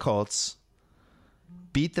 Lost to the Colts,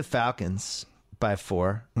 beat the Falcons by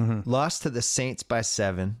 4, lost to the Saints by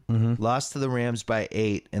 7, lost to the Rams by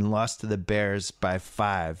 8, and lost to the Bears by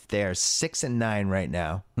 5. They are 6-9 right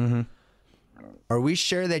now. Mm-hmm. Are we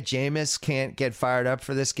sure that Jameis can't get fired up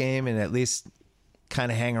for this game and at least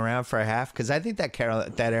kind of hang around for a half? Because I think that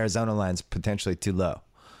Arizona line's potentially too low.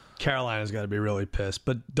 Carolina's got to be really pissed.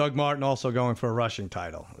 But Doug Martin also going for a rushing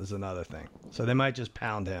title is another thing. So they might just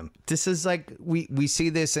pound him. This is like we see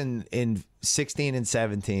this in 16 and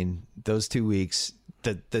 17, those 2 weeks.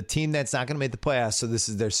 The team that's not going to make the playoffs, so this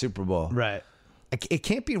is their Super Bowl. Right. It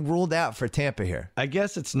can't be ruled out for Tampa here. I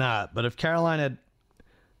guess it's not. But if Carolina,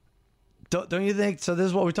 don't you think? So this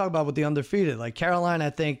is what we talk about with the undefeated. Like Carolina, I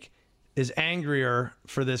think, is angrier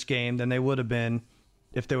for this game than they would have been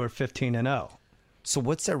if they were 15-0. So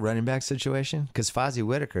what's their running back situation? Because Fozzie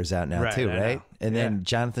Whitaker's out now too, right? And then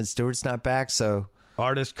Jonathan Stewart's not back, so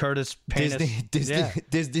Artist Curtis Payne.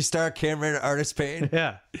 Disney star Cameron Artist Payne.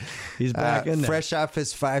 Yeah, he's back in there. Fresh off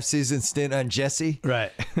his 5-season stint on Jesse.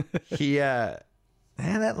 Right.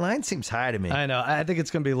 Man, that line seems high to me. I know. I think it's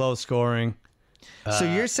going to be low scoring. So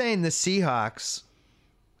you're saying the Seahawks,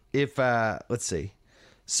 if, let's see.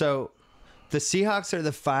 So the Seahawks are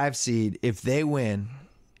the 5 seed if they win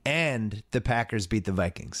and the Packers beat the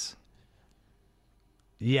Vikings.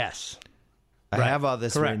 Yes. I have all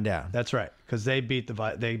this written down. That's right, because they beat the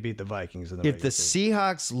Vikings. In the if the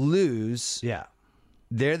Seahawks lose,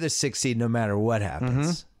 they're the 6th seed no matter what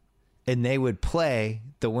happens. And they would play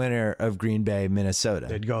the winner of Green Bay, Minnesota.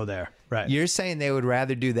 They'd go there. Right. You're saying they would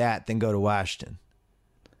rather do that than go to Washington?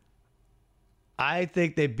 I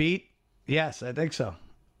think they beat. Yes, I think so.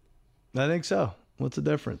 What's the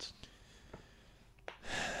difference?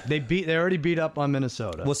 They already beat up on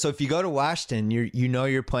Minnesota. Well, so if you go to Washington,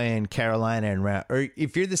 you're playing Carolina in round, or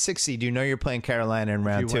if you're the 6th seed, you're playing Carolina in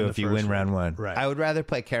round 2 if you win round 1. Right. I would rather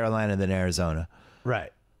play Carolina than Arizona.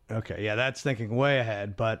 Right. Okay. Yeah, that's thinking way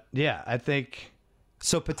ahead, but yeah, I think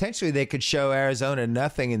so. Potentially, they could show Arizona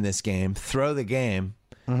nothing in this game, throw the game,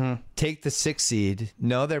 take the 6th seed,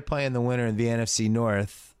 know they're playing the winner of the NFC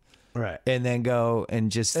North, right, and then go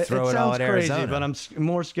and just throw it all at Arizona. But I'm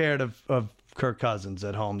more scared of Kirk Cousins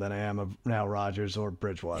at home than I am of now Rodgers or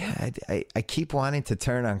Bridgewater. Yeah, I keep wanting to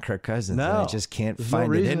turn on Kirk Cousins, and I just can't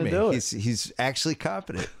find no it in me. He's actually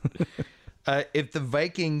competent.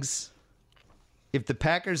 If the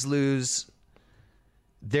Packers lose,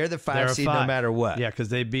 they're the 5 seed no matter what. Yeah, because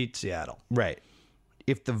they beat Seattle. Right.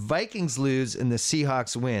 If the Vikings lose and the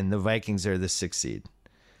Seahawks win, the Vikings are the 6th seed.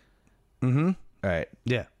 All right.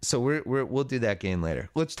 Yeah. So we'll do that game later.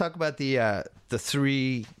 Let's talk about the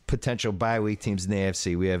 3 potential bye week teams in the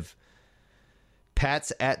AFC. We have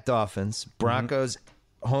Pats at Dolphins, Broncos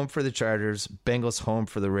home for the Chargers, Bengals home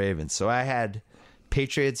for the Ravens. So I had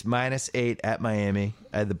Patriots -8 at Miami.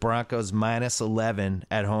 I had the Broncos -11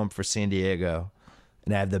 at home for San Diego.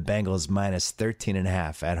 And I have the Bengals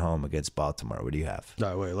 -13.5 at home against Baltimore. What do you have? All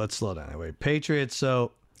right, wait, let's slow down. Wait, Patriots,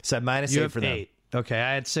 so I have -8 for them. 8. Okay,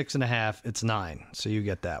 I had 6.5. It's 9, so you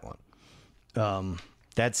get that one.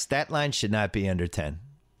 That line should not be under 10.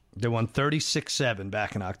 They won 36-7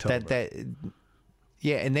 back in October.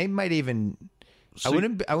 Yeah, and they might even. I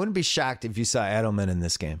wouldn't be shocked if you saw Edelman in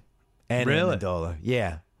this game. And really? Amendola.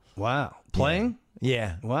 Yeah. Wow. Playing?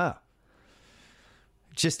 Yeah. Wow.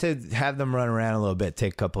 Just to have them run around a little bit,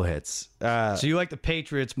 take a couple hits. So you like the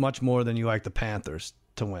Patriots much more than you like the Panthers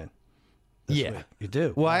to win? Yeah. Week. You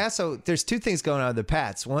do. Well, there's 2 things going on with the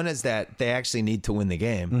Pats. One is that they actually need to win the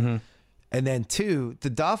game. And then 2, the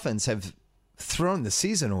Dolphins have thrown the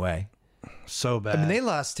season away. So bad. I mean, they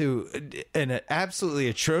lost to an absolutely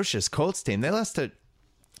atrocious Colts team. They lost to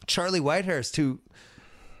Charlie Whitehurst, who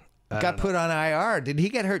got put on IR. Did he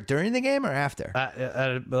get hurt during the game or after?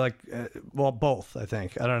 Well, both, I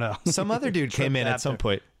think. I don't know. Some other dude came in at some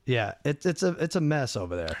point. Yeah, it's a mess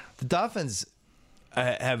over there. The Dolphins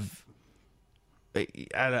have.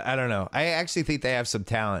 I don't know. I actually think they have some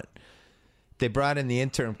talent. They brought in the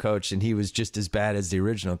interim coach, and he was just as bad as the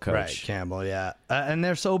original coach. Right, Campbell, yeah. And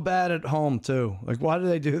they're so bad at home, too. Like, why do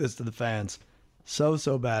they do this to the fans? So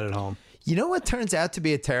bad at home. You know what turns out to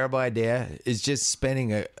be a terrible idea is just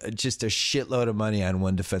spending just a shitload of money on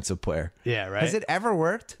one defensive player. Yeah, right. Has it ever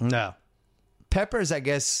worked? No. Peppers, I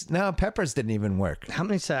guess. No, Peppers didn't even work. How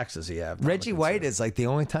many sacks does he have? Reggie White is like the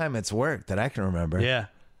only time it's worked that I can remember. Yeah.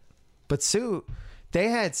 But Sue, they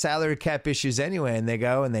had salary cap issues anyway, and they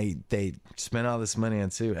go and they spend all this money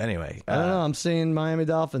on Sue. Anyway. I don't know. I'm seeing Miami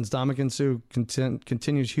Dolphins. Dominican Sue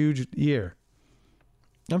continues huge year.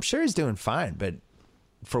 I'm sure he's doing fine, but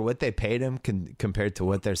for what they paid him compared to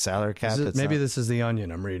what their salary cap is. Maybe this is the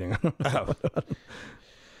Onion I'm reading. Oh.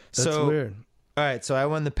 That's weird. All right, so I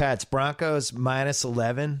won the Pats. Broncos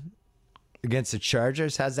 -11 against the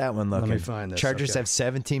Chargers. How's that one looking? Let me find this. Chargers have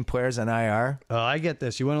 17 players on IR. Oh, I get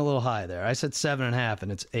this. You went a little high there. I said 7.5,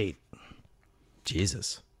 and it's 8.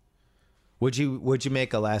 Jesus. Would you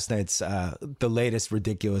make a last night's the latest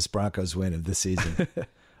ridiculous Broncos win of the season?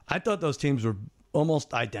 I thought those teams were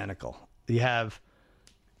almost identical. You have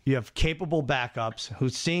capable backups who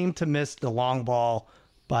seem to miss the long ball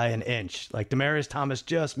by an inch. Like Demaryius Thomas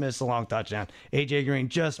just missed a long touchdown. A.J. Green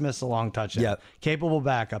just missed a long touchdown. Yep. Capable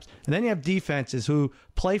backups. And then you have defenses who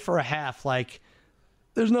play for a half like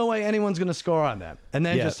there's no way anyone's going to score on them. And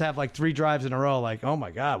then just have like 3 drives in a row, like, oh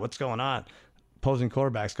my God, what's going on? Opposing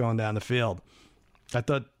quarterbacks going down the field. I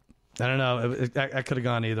don't know. I could have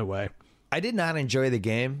gone either way. I did not enjoy the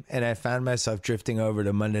game, and I found myself drifting over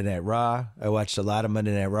to Monday Night Raw. I watched a lot of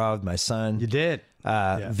Monday Night Raw with my son. You did?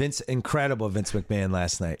 Incredible Vince McMahon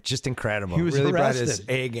last night. Just incredible. He was really arrested. Brought his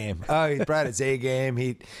A game. Oh, he brought his A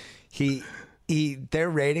game. Their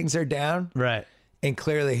ratings are down. Right. And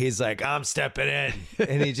clearly he's like, I'm stepping in.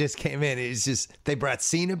 And he just came in. They brought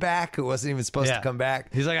Cena back, who wasn't even supposed to come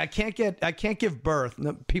back. He's like, I can't give birth.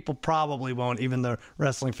 No, people probably won't, even the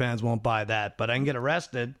wrestling fans won't buy that, but I can get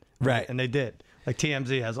arrested. Right. And they did. Like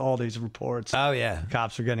TMZ has all these reports. Oh, yeah.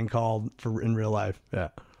 Cops are getting called in real life. Yeah.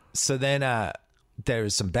 So then there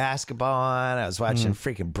was some basketball on. I was watching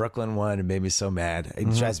freaking Brooklyn won. It made me so mad. It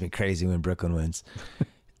drives me crazy when Brooklyn wins.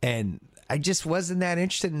 And I just wasn't that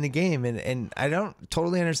interested in the game. And I don't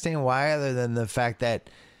totally understand why, other than the fact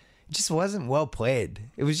that it just wasn't well played.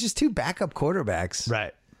 It was just 2 backup quarterbacks.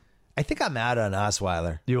 Right. I think I'm out on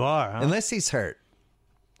Osweiler. You are, huh? Unless he's hurt.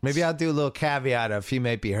 Maybe I'll do a little caveat of he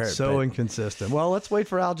might be hurt. So inconsistent. Well, let's wait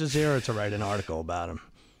for Al Jazeera to write an article about him.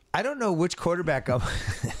 I don't know which quarterback I'm...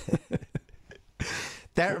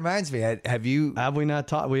 That reminds me. Have we not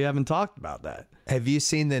talked? We haven't talked about that. Have you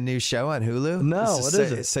seen the new show on Hulu? No. What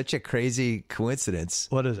is it? It's such a crazy coincidence.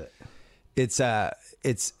 What is it? It's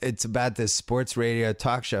about this sports radio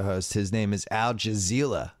talk show host. His name is Al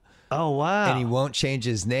Jazeera. Oh wow! And he won't change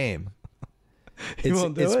his name.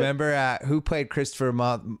 Remember who played Christopher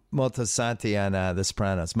Moltisanti on The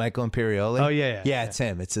Sopranos? Michael Imperioli. Oh yeah. Yeah, it's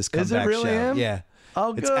him. It's his comeback show. Is it really him? Yeah.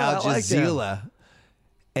 Oh, good. It's Al Jazeera. Like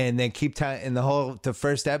and then keep telling, and the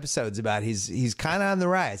first episode's about he's kind of on the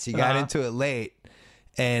rise. He got into it late,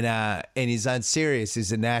 and he's on Sirius.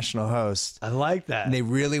 He's a national host. I like that. And they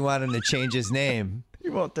really want him to change his name. He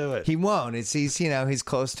won't do it. He won't. He's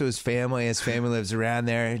close to his family. His family lives around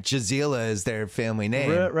there. Jazeera is their family name.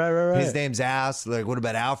 Right. His name's Al. So like, what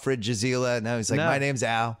about Alfred Jazeera? No, he's like, my name's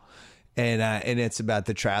Al. And it's about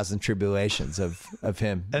the trials and tribulations of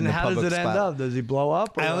him. And how does it end up? Does he blow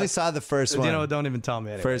up? I only saw the first one. You know, don't even tell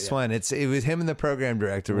me. Anyway. First one. It was him and the program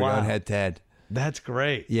director were going head to head. That's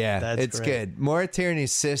great. Yeah, it's good. Maura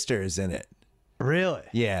Tierney's sister is in it. Really?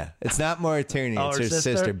 Yeah. It's not Maura Tierney. It's her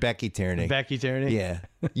sister, Becky Tierney. Becky Tierney? Yeah.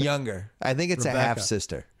 Younger. I think it's Rebecca. a half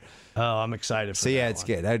sister. Oh, I'm excited for that. So yeah, one. it's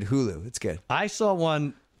good. I had Hulu. It's good. I saw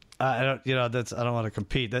one. I don't want to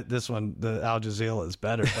compete. This one, the Al Jazeera is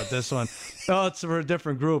better, but this one, it's for a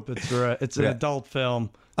different group. It's an adult film.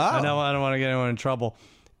 Oh. I don't want to get anyone in trouble.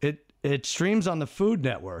 It streams on the Food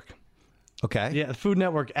Network. Okay. Yeah, the Food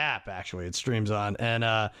Network app actually. It streams on,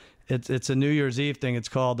 and it's a New Year's Eve thing. It's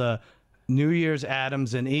called New Year's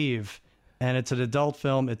Adams and Eve, and it's an adult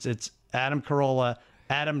film. It's Adam Carolla,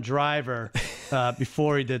 Adam Driver,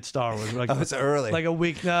 before he did Star Wars. Like, it's early. Like a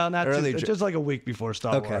week. No, not early. Just like a week before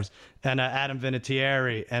Star Wars. And Adam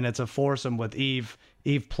Vinatieri, and it's a foursome with Eve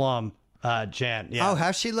Plum, Jan. Yeah. Oh,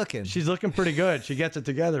 how's she looking? She's looking pretty good. She gets it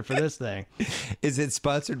together for this thing. Is it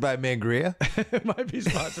sponsored by Mangria? It might be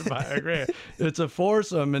sponsored by Mangria. It's a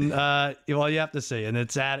foursome, and you have to see. And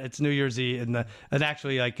it's New Year's Eve, and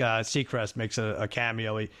actually, like Seacrest makes a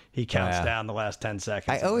cameo. He counts down the last 10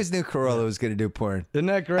 seconds. I always knew Carolla was going to do porn. Isn't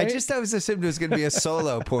that great? I just always assumed it was going to be a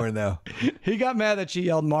solo porn, though. He got mad that she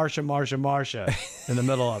yelled Marsha, Marsha, Marsha in the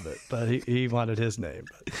middle of it, but he wanted his name.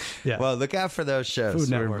 But, yeah. Well, look out for those shows.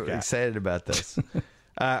 Food Network. We're excited about this.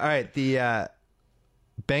 All right, the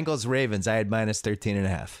Bengals Ravens. I had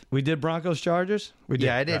 -13.5. We did Broncos Chargers. We did.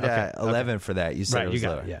 Yeah, I did 11 for that. You said it was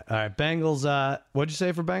lower. Yeah. All right, Bengals. What'd you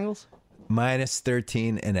say for Bengals?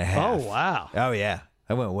 -13.5. Oh wow. Oh yeah,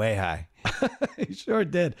 I went way high. You sure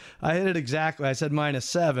did. I hit it exactly. I said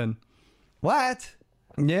 -7. What?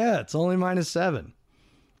 Yeah, it's only -7.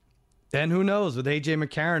 And who knows? With AJ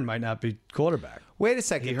McCarron might not be quarterback. Wait a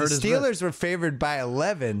second. The Steelers were favored by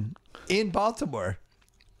 11 in Baltimore.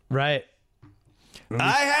 Right.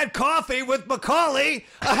 I had coffee with Macaulay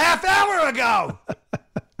a half hour ago.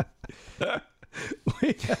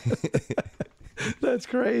 That's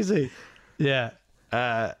crazy. Yeah.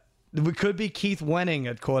 We could be Keith Wenning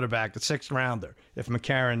at quarterback, the 6th rounder, if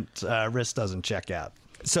McCarron's wrist doesn't check out.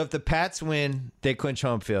 So if the Pats win, they clinch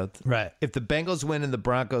home field. Right. If the Bengals win and the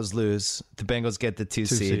Broncos lose, the Bengals get the 2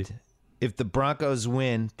 seed. If the Broncos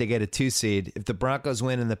win, they get a 2 seed. If the Broncos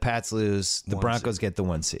win and the Pats lose, the Broncos get the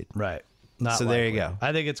 1 seed. Right. So there you go.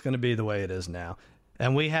 I think it's going to be the way it is now.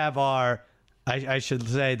 And we have our, I should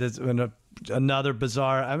say, this another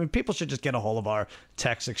bizarre, people should just get a hold of our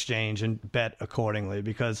text exchange and bet accordingly,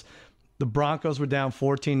 because the Broncos were down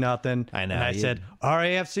 14-0. I know. And I said, our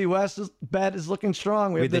AFC West bet is looking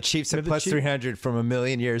strong. We had the Chiefs at plus 300 from a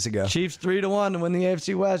million years ago. Chiefs 3-1 to win the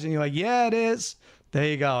AFC West. And you're like, yeah, it is. There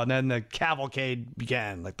you go. And then the cavalcade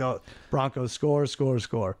began. Like the Broncos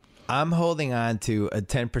score. I'm holding on to a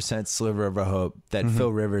 10% sliver of a hope that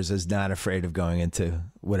Phil Rivers is not afraid of going into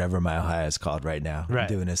whatever Mile High is called right now and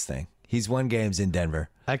doing his thing. He's won games in Denver.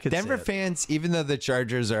 Denver fans, even though the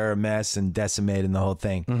Chargers are a mess and decimated and the whole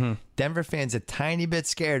thing, Denver fans a tiny bit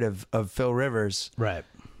scared of Phil Rivers. Right.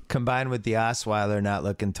 Combined with the Osweiler not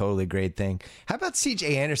looking totally great thing. How about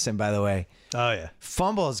C.J. Anderson, by the way? Oh, yeah.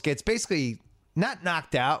 Fumbles, gets basically not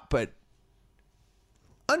knocked out, but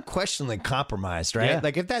unquestionably compromised, right? Yeah.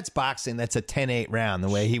 Like if that's boxing, that's a 10-8 round, the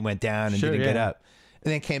way he went down and didn't get up.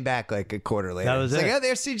 And then came back like a quarter later. That was it's it. like, oh,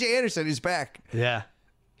 there's C.J. Anderson. He's back. Yeah.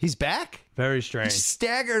 He's back? Very strange. He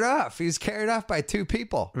staggered off. He was carried off by two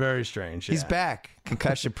people. Very strange. He's back.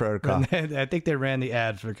 Concussion protocol. I think they ran the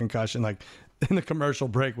ad for concussion, like in the commercial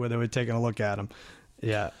break where they were taking a look at him.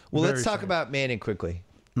 Yeah. Well, let's talk about Manning quickly.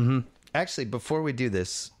 Actually, before we do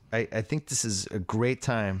this, I think this is a great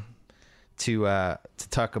time to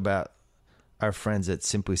talk about our friends at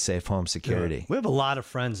Simply Safe Home Security. Yeah. We have a lot of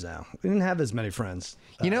friends now. We didn't have as many friends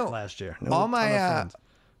last year. All my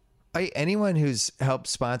anyone who's helped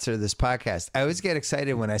sponsor this podcast, I always get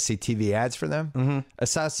excited when I see TV ads for them. I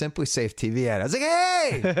saw a Simply Safe TV ad. I was like,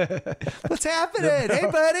 hey, what's happening? Hey,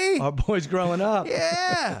 buddy. Our boy's growing up.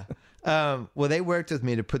 Yeah. Well, they worked with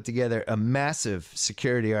me to put together a massive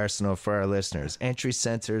security arsenal for our listeners. Entry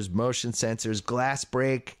sensors, motion sensors, glass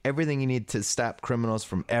break, everything you need to stop criminals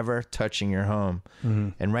from ever touching your home.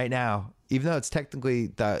 And right now, even though it's technically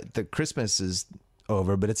the Christmas is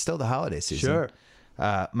over, but it's still the holiday season. Sure.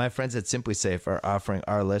 My friends at Simply Safe are offering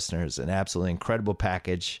our listeners an absolutely incredible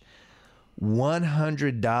package.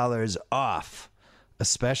 $100 off a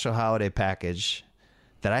special holiday package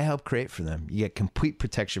that I helped create for them. You get complete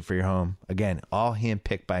protection for your home. Again, all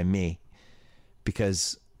handpicked by me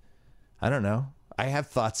because, I don't know, I have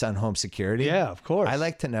thoughts on home security. Yeah, of course. I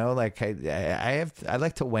like to know, like, I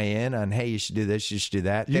like to weigh in on, hey, you should do this, you should do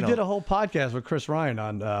that. You did a whole podcast with Chris Ryan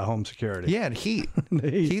on home security. Yeah, and Heat.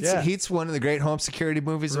 Heat's one of the great home security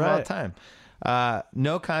movies of all time.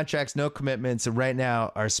 No contracts, no commitments. And right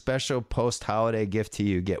now, our special post-holiday gift to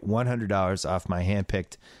you, get $100 off my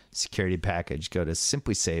handpicked security package. Go to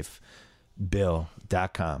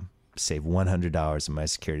simplysafebill.com. Save $100 on my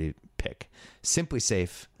security pick.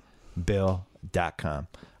 simplysafebill.com.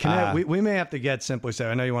 We may have to get Simply Safe.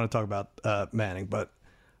 I know you want to talk about Manning, but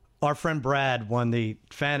our friend Brad won the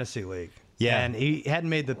fantasy league. Yeah. And he hadn't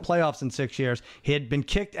made the playoffs in 6 years. He had been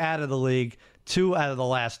kicked out of the league 2 out of the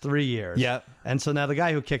last 3 years. Yep. And so now the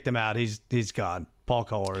guy who kicked him out, he's gone. Paul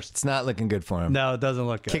Cohorst. It's not looking good for him. No, it doesn't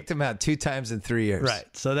look good. Kicked him out 2 times in 3 years. Right.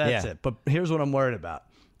 So that's it. But here's what I'm worried about.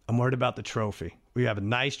 I'm worried about the trophy. We have a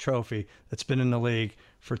nice trophy that's been in the league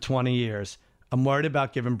for 20 years. I'm worried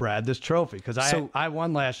about giving Brad this trophy because I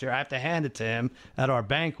won last year. I have to hand it to him at our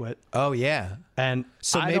banquet. Oh, yeah. And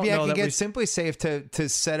so maybe I can get Simply Safe to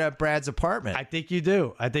set up Brad's apartment. I think you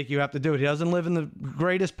do. I think you have to do it. He doesn't live in the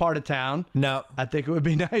greatest part of town. No. I think it would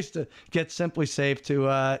be nice to get Simply Safe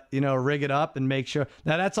to, rig it up and make sure.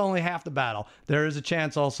 Now, that's only half the battle. There is a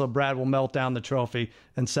chance also Brad will melt down the trophy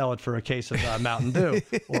and sell it for a case of Mountain Dew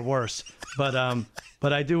or worse. But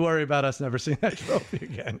I do worry about us never seeing that trophy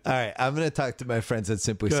again. All right. I'm going to talk to my friends at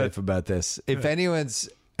Simply Safe about this. If anyone's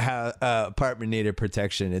apartment needed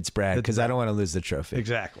protection, it's Brad, because I don't want to lose the trophy.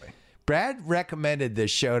 Exactly. Brad recommended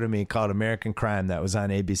this show to me called American Crime that was on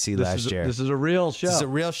ABC last year. This is a real show. This is a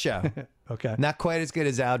real show. Okay. Not quite as good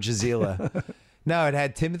as Al Jazeera. No, it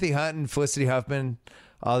had Timothy Hunt and Felicity Huffman,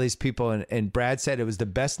 all these people. And Brad said it was the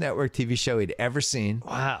best network TV show he'd ever seen.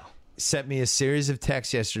 Wow. Sent me a series of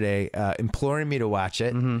texts yesterday imploring me to watch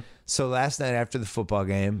it. So last night after the football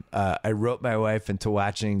game, I wrote my wife into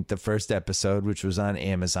watching the first episode, which was on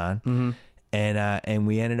Amazon. And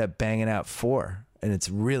we ended up banging out 4. And it's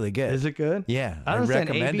really good. Is it good? Yeah. I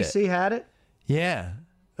recommend it. ABC had it? Yeah.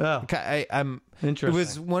 Oh. I'm interesting. It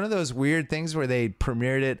was one of those weird things where they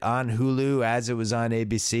premiered it on Hulu as it was on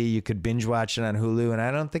ABC. You could binge watch it on Hulu. And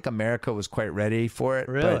I don't think America was quite ready for it.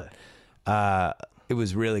 Really? But it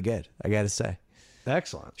was really good, I got to say.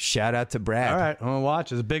 Excellent. Shout out to Brad. All right, I'm going to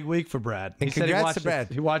watch. It's a big week for Brad. And congrats to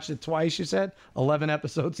Brad. He watched it twice, you said? 11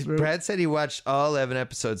 episodes through? Brad said he watched all 11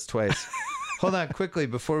 episodes twice. Hold on, quickly,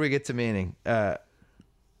 before we get to Manning.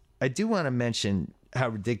 I do want to mention how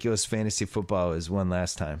ridiculous fantasy football is one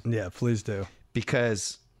last time. Yeah, please do.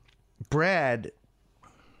 Because Brad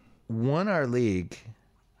won our league.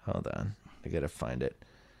 Hold on. I got to find it.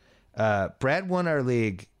 Brad won our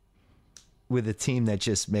league with a team that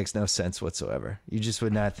just makes no sense whatsoever. You just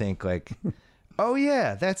would not think like, oh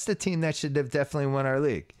yeah, that's the team that should have definitely won our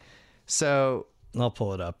league. So I'll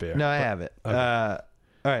pull it up here. No, I have it. Okay.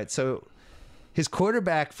 All right. So his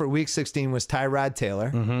quarterback for week 16 was Tyrod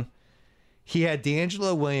Taylor. Mm-hmm. He had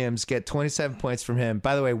D'Angelo Williams get 27 points from him.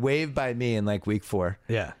 By the way, waived by me in like week 4.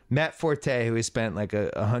 Yeah. Matt Forte, who he spent like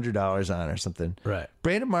 $100 on or something. Right.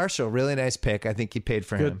 Brandon Marshall, really nice pick. I think he paid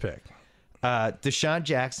for him. Good pick. Deshaun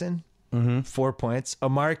Jackson, 4 points.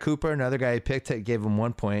 Amari Cooper, another guy he picked, gave him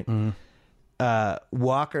 1 point.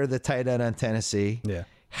 Walker, the tight end on Tennessee. Yeah.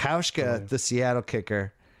 Hauschka, the Seattle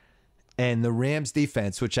kicker. And the Rams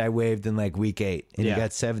defense, which I waived in like week 8. And he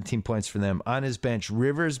got 17 points for them. On his bench,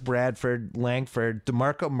 Rivers, Bradford, Langford,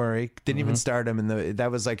 DeMarco Murray. Didn't even start him.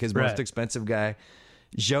 That was like his most expensive guy.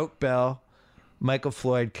 Joke Bell, Michael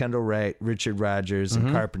Floyd, Kendall Wright, Richard Rodgers,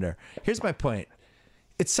 and Carpenter. Here's my point.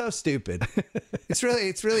 It's so stupid. It's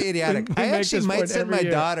really idiotic. I actually might send my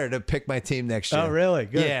daughter to pick my team next year. Oh, really?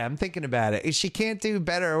 Good. Yeah, I'm thinking about it. She can't do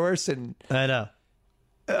better or worse than... I know.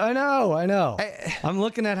 I'm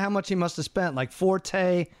looking at how much he must have spent. Like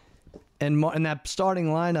Forte and in that starting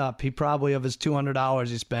lineup, he probably, of his $200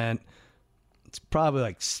 he spent, it's probably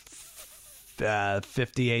like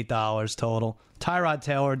 $58 total. Tyrod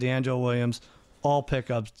Taylor, D'Angelo Williams, all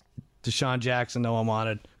pickups. Deshaun Jackson, no one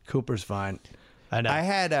wanted. Cooper's fine. I know.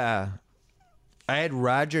 I had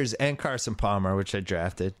Rodgers and Carson Palmer, which I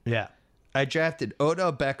drafted. Yeah. I drafted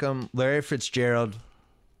Odell Beckham, Larry Fitzgerald,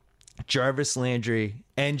 Jarvis Landry,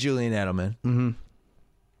 and Julian Edelman. Mm-hmm.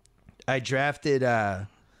 I drafted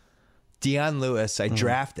Deion Lewis.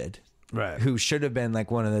 Drafted, right, who should have been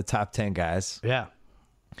like one of the top 10 guys. Yeah.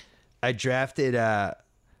 I drafted. I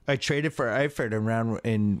traded for Eifert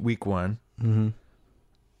in week 1. Mm-hmm.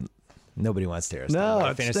 Nobody wants to hear us.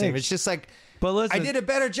 No, it's just like. But listen, I did a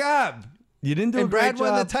better job. You didn't do a great Brad job.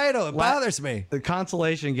 won the title. It bothers me. The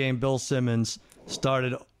consolation game, Bill Simmons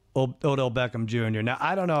started Odell Beckham Jr. Now,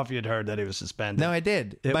 I don't know if you'd heard that he was suspended. No, I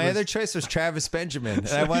did. My other choice was Travis Benjamin, and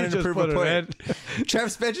I wanted to prove a point.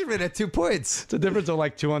 Travis Benjamin had 2 points. It's a difference of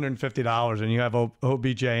like $250, and you have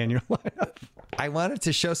OBJ in your lineup. I wanted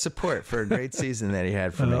to show support for a great season that he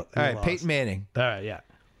had for me. All right, lost. Peyton Manning. All right, yeah.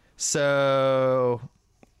 So,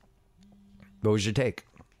 what was your take?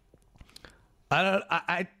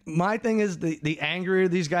 My thing is the angrier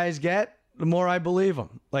these guys get, the more I believe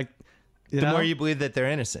them. Like, the more you believe that they're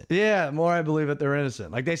innocent. Yeah, the more I believe that they're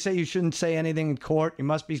innocent. Like they say you shouldn't say anything in court. You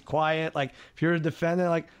must be quiet. Like if you're a defendant,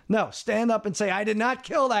 like, no, stand up and say, I did not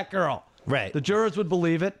kill that girl. Right. The jurors would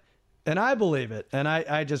believe it, and I believe it. And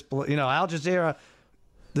I just, Al Jazeera,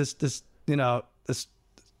 this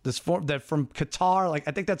form that from Qatar, like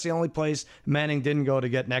I think that's the only place Manning didn't go to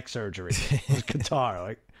get neck surgery. Was Qatar.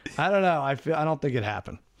 Like, I don't know. I don't think it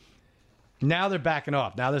happened. Now they're backing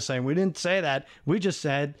off. Now they're saying, we didn't say that. We just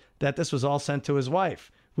said that this was all sent to his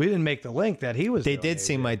wife. We didn't make the link that he was. They did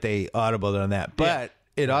seem like they audibled on that. But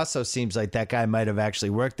it also seems like that guy might have actually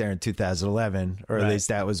worked there in 2011, or at least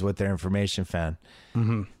that was what their information found.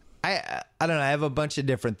 Mm-hmm. I don't know. I have a bunch of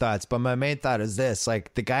different thoughts, but my main thought is this.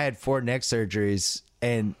 Like, the guy had 4 neck surgeries,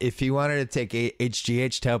 and if he wanted to take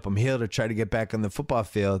HGH to help him heal to try to get back on the football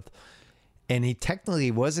field, and he technically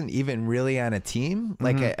wasn't even really on a team.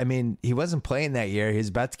 Like, I mean, he wasn't playing that year. He was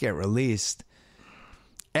about to get released.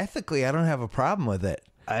 Ethically, I don't have a problem with it.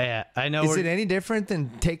 I know. Is it any different than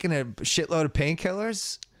taking a shitload of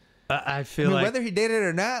painkillers? I feel like whether he did it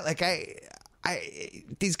or not, like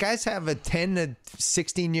these guys have a 10 to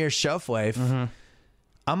 16 year shelf life. Mm-hmm.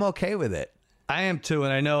 I'm okay with it. I am too,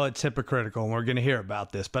 and I know it's hypocritical, and we're going to hear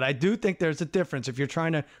about this, but I do think there's a difference if you're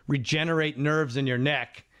trying to regenerate nerves in your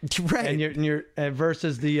neck. Right, and you're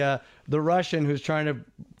versus the Russian who's trying to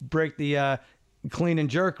break the clean and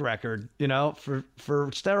jerk record, for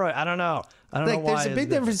steroid. I don't know why. There's a big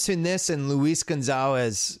difference between this and Luis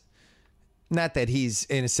Gonzalez. Not that he's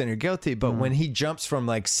innocent or guilty, but when he jumps from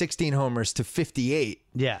like 16 homers to 58,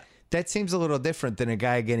 that seems a little different than a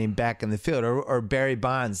guy getting back in the field, or Barry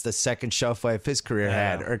Bonds, the second shelf life his career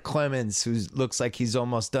had, or Clemens, who looks like he's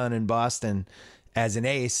almost done in Boston as an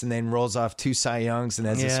ace, and then rolls off 2 Cy Youngs and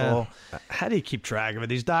has this whole... How do you keep track of it?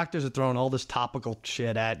 These doctors are throwing all this topical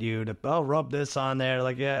shit at you to rub this on there.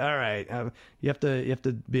 Like, yeah, all right. You have to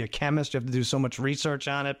be a chemist. You have to do so much research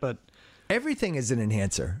on it, but everything is an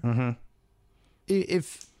enhancer. Mm-hmm.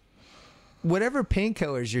 If whatever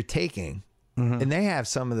painkillers you're taking, and they have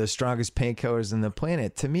some of the strongest painkillers on the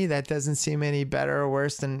planet, to me that doesn't seem any better or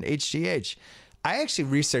worse than HGH. I actually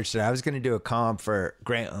researched it. I was going to do a column for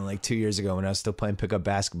Grantland like 2 years ago when I was still playing pickup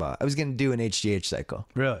basketball. I was going to do an HGH cycle.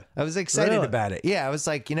 Really? I was excited about it. Yeah, I was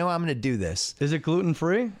like, I'm going to do this. Is it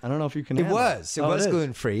gluten-free? I don't know if you can It was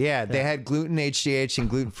gluten-free. Yeah, they had gluten HGH and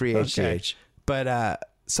gluten-free HGH. But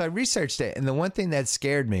so I researched it, and the one thing that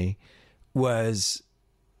scared me was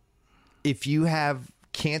if you have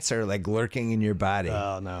cancer like lurking in your body,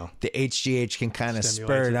 the HGH can kind of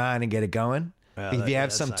spur it on and get it going. If you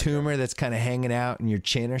have some tumor that's kind of hanging out in your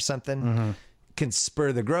chin or something, can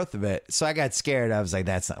spur the growth of it. So I got scared. I was like,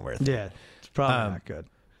 that's not worth it. Yeah, it's probably not good.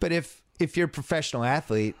 But if you're a professional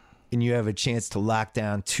athlete and you have a chance to lock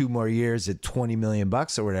down 2 more years at $20 million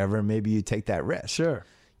or whatever, maybe you take that risk. Sure.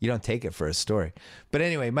 You don't take it for a story. But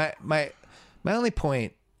anyway, my only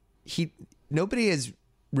point, nobody has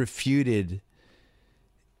refuted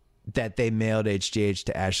that they mailed HGH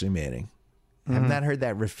to Ashley Manning. I've not heard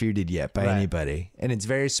that refuted yet by anybody. And it's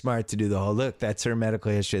very smart to do the whole, look, that's her medical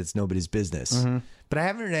history. It's nobody's business. But I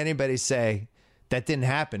haven't heard anybody say that didn't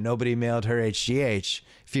happen. Nobody mailed her HGH.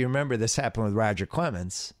 If you remember, this happened with Roger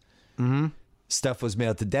Clemens. Stuff was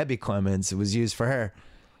mailed to Debbie Clemens. It was used for her.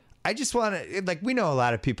 I just want to, like, we know a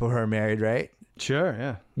lot of people who are married, right? Sure,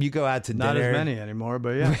 yeah. You go out to dinner. Not as many anymore,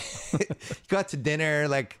 but yeah. You go out to dinner,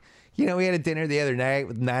 like, we had a dinner the other night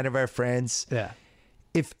with 9 of our friends. Yeah.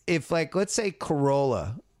 If like, let's say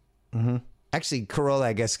Corolla, actually Corolla,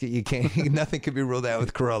 I guess you can't, nothing could be ruled out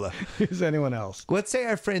with Corolla. Who's anyone else? Let's say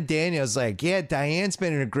our friend Daniel's like, yeah, Diane's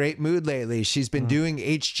been in a great mood lately. She's been doing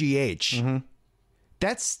HGH.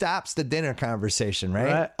 That stops the dinner conversation,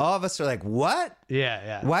 right? All of us are like, what?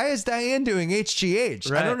 Yeah. Why is Diane doing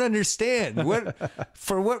HGH? Right. I don't understand.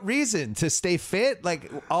 For what reason? To stay fit?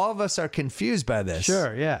 Like, all of us are confused by this.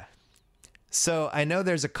 Sure, yeah. So I know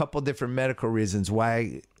there's a couple different medical reasons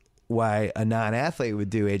why a non-athlete would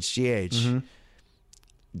do HGH.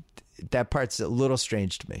 That part's a little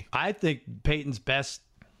strange to me. I think Peyton's best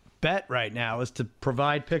bet right now is to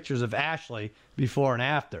provide pictures of Ashley before and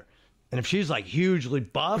after. And if she's like hugely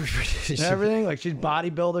buff and everything, like she's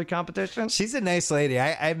bodybuilder competition. She's a nice lady.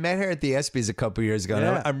 I met her at the ESPYs a couple years ago.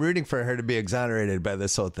 Yeah. And I'm rooting for her to be exonerated by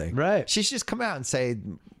this whole thing. Right. She should just come out and say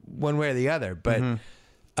one way or the other. But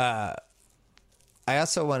I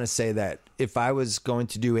also want to say that if I was going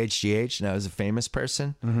to do HGH and I was a famous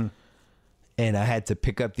person and I had to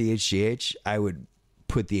pick up the HGH, I would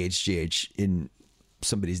put the HGH in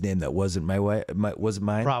somebody's name that wasn't wasn't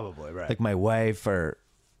mine. Probably, right. Like my wife or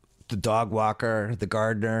the dog walker, the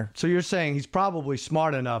gardener. So you're saying he's probably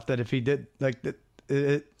smart enough that if he did, like,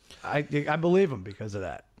 I believe him because of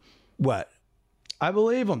that. What? I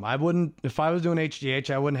believe him. I wouldn't, if I was doing HGH,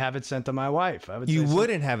 I wouldn't have it sent to my wife. You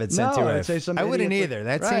wouldn't have it sent to your wife. I wouldn't either.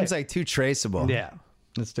 That seems like too traceable. Yeah,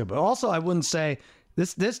 that's stupid. Also, I wouldn't say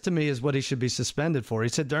this. This to me is what he should be suspended for. He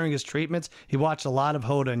said during his treatments he watched a lot of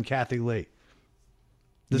Hoda and Kathy Lee.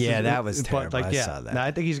 That was terrible. I saw that. No,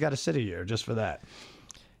 I think he's got to sit a year just for that.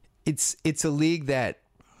 It's a league that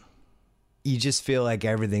you just feel like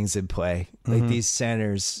everything's in play. Like these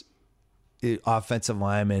centers, offensive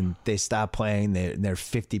linemen, they stop playing, they're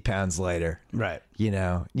 50 pounds lighter. Right. You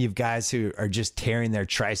have guys who are just tearing their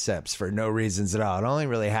triceps for no reasons at all. It only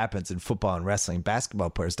really happens in football and wrestling.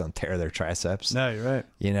 Basketball players don't tear their triceps. No, you're right.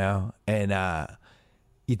 And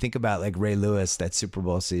you think about like Ray Lewis, that Super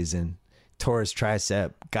Bowl season, tore his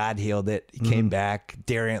tricep, God healed it, he came back,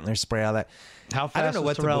 deer antler spray, all that. How fast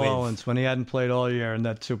was Terrell Owens when he hadn't played all year in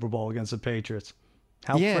that Super Bowl against the Patriots?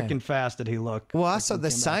 How freaking fast did he look? Well, also the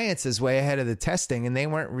science is way ahead of the testing, and they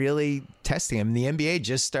weren't really testing him. The NBA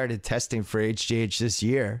just started testing for HGH this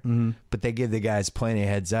year, but they give the guys plenty of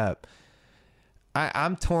heads up.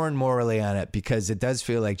 I'm torn morally on it because it does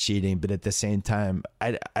feel like cheating, but at the same time,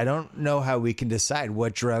 I don't know how we can decide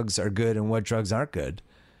what drugs are good and what drugs aren't good.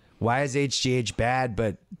 Why is HGH bad,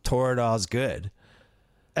 but Toradol's good?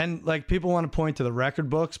 And like people want to point to the record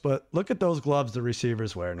books, but look at those gloves the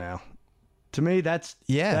receivers wear now. To me, that's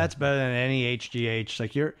better than any HGH.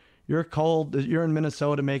 Like you're cold, you're in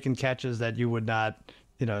Minnesota making catches that you would not,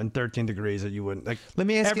 in 13 degrees that you wouldn't. Like, let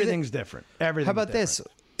me ask you, everything's different. Everything's How about different. this?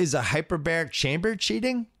 Is a hyperbaric chamber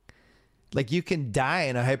cheating? Like you can die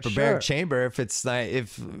in a hyperbaric chamber if it's like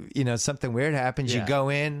something weird happens. You go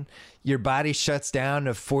in, your body shuts down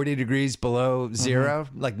to 40 degrees below zero.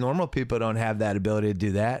 Like normal people don't have that ability to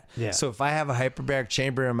do that. Yeah. So if I have a hyperbaric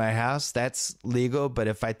chamber in my house, that's legal. But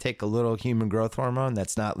if I take a little human growth hormone,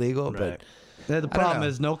 that's not legal. Right. But the problem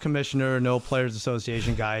is no commissioner, no players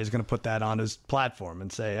association guy is going to put that on his platform and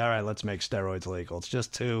say, all right, let's make steroids legal. It's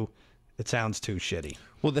just too It sounds too shitty.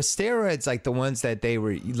 Well, the steroids, like the ones that they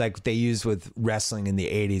used with wrestling in the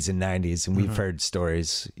 80s and 90s, and we've heard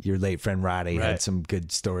stories. Your late friend Roddy had some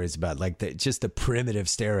good stories about just the primitive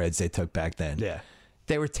steroids they took back then. Yeah.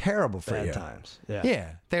 They were terrible for you. Bad times. Yeah. Yeah.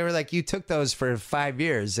 They were like, you took those for 5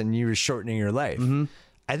 years and you were shortening your life.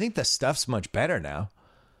 I think the stuff's much better now.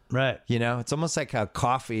 Right. You know, it's almost like how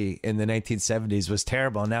coffee in the 1970s was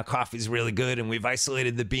terrible. Now coffee's really good, and we've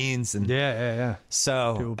isolated the beans. And yeah.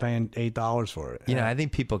 So people paying $8 for it. You know, I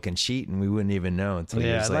think people can cheat, and we wouldn't even know until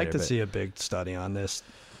years later. I'd like to see a big study on this,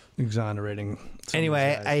 exonerating.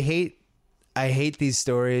 Anyway, I hate these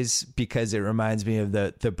stories because it reminds me of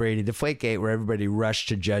the Brady Deflategate, where everybody rushed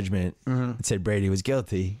to judgment and said Brady was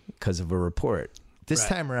guilty because of a report. This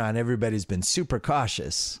time around, everybody's been super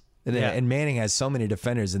cautious. And Manning has so many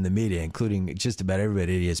defenders in the media, including just about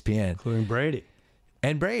everybody at ESPN. Including Brady.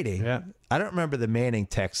 And Brady. Yeah. I don't remember the Manning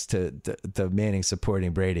text to the Manning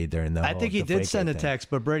supporting Brady during the I think he did send a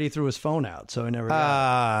text, but Brady threw his phone out, so he never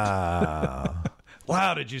got it.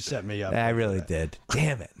 Wow, did you set me up? I really did.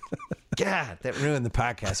 Damn it. God, that ruined the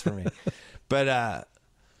podcast for me. But, I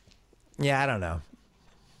don't know.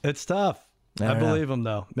 It's tough. I believe him,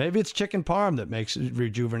 though. Maybe it's chicken parm that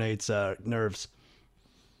rejuvenates nerves.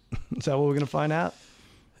 Is that what we're going to find out?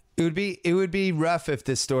 It would be rough if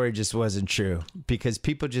this story just wasn't true, because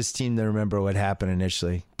people just seem to remember what happened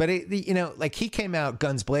initially. But he came out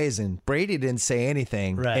guns blazing. Brady didn't say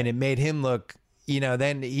anything, and it made him look.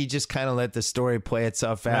 Then he just kind of let the story play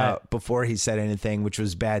itself out before he said anything, which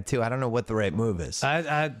was bad too. I don't know what the right move is.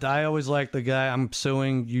 I always like the guy. I'm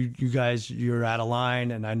suing you guys. You're out of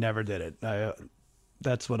line, and I never did it.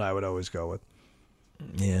 That's what I would always go with.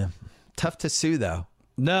 Yeah, tough to sue though.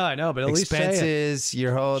 No, I know, but at least say it. Expenses,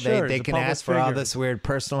 your whole they can ask for all this weird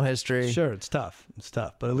personal history. Sure, it's tough,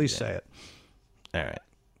 but at least say it. All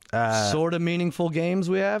right. Sort of meaningful games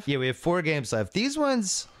we have. Yeah, we have 4 games left. These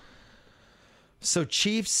ones. So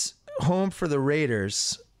Chiefs home for the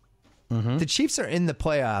Raiders. The Chiefs are in the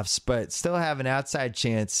playoffs, but still have an outside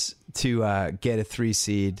chance to get a 3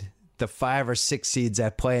 seed. The 5 or 6 seeds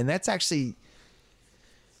at play, and that's actually,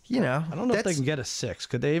 I don't know if they can get a 6.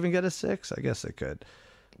 Could they even get a 6? I guess they could.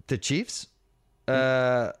 The Chiefs?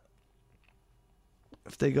 If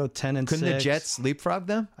they go 10-6, couldn't the Jets leapfrog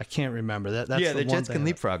them? I can't remember that. That's the Jets can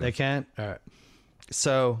leapfrog them. They can. All right.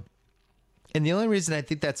 So, and the only reason I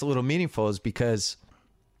think that's a little meaningful is because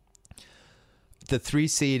the 3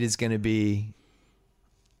 seed is going to be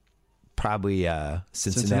probably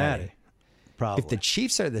Cincinnati. Probably. If the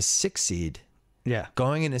Chiefs are the 6 seed, yeah,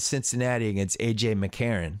 going into Cincinnati against A.J.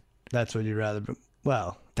 McCarron, that's what you'd rather.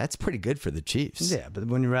 Well, that's pretty good for the Chiefs. Yeah, but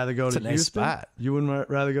wouldn't you rather go to Houston? Nice spot. You wouldn't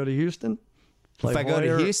rather go to Houston? If I go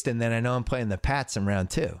to Houston, then I know I'm playing the Pats in round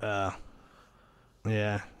 2.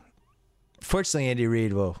 Yeah. Fortunately, Andy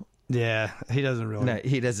Reid will. Yeah, he doesn't really. No,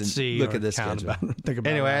 he doesn't look at this schedule.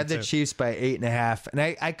 Anyway, I had the Chiefs by 8.5,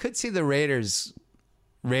 and I could see the Raiders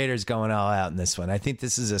going all out in this one. I think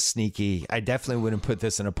this is a sneaky. I definitely wouldn't put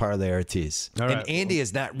this in a parlay or a tease. All right. And Andy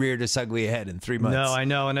has not reared his ugly head in 3 months. No, I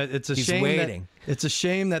know, and it's a shame. Waiting. It's a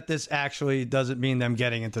shame that this actually doesn't mean them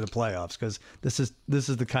getting into the playoffs, because this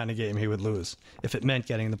is the kind of game he would lose if it meant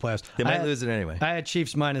getting in the playoffs. They might lose it anyway. I had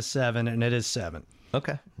Chiefs -7, and it is 7.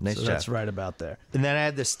 Okay, nice job. That's right about there. And then I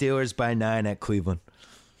had the Steelers by 9 at Cleveland.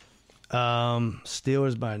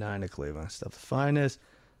 Steelers by 9 at Cleveland. Stuff to find this.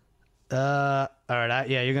 All right,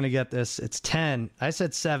 you're gonna get this. It's 10. I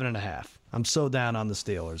said 7.5. I'm so down on the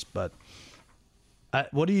Steelers, but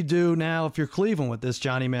what do you do now if you're Cleveland with this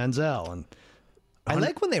Johnny Manziel? And I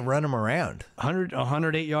like when they run him around.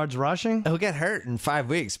 108 yards rushing. He'll get hurt in 5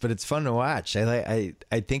 weeks, but it's fun to watch. I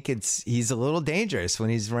think he's a little dangerous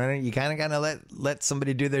when he's running. You kind of gotta let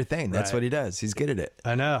somebody do their thing. That's what he does. He's good at it.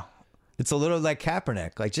 I know. It's a little like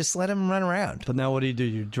Kaepernick. Like, just let him run around. But now what do?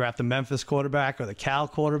 You draft the Memphis quarterback or the Cal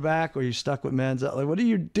quarterback, or you're stuck with Manziel? Like, what do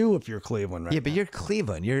you do if you're Cleveland right now? But you're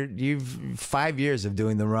Cleveland. You've 5 years of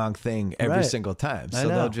doing the wrong thing every single time. So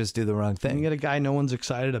they'll just do the wrong thing. You get a guy no one's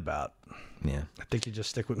excited about. Yeah. I think you just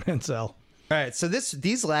stick with Manziel. All right, so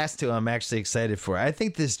these last 2 I'm actually excited for. I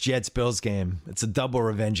think this Jets-Bills game, it's a double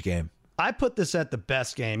revenge game. I put this at the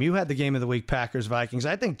best game. You had the game of the week, Packers-Vikings.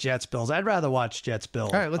 I think Jets-Bills. I'd rather watch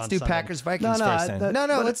Jets-Bills. All right, let's do Packers-Vikings first then.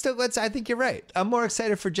 Let's. I think you're right. I'm more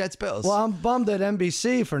excited for Jets-Bills. Well, I'm bummed at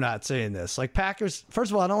NBC for not saying this. Like, Packers,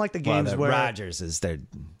 first of all, I don't like the games where Rodgers is they're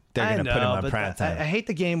going to put him on prime time. I hate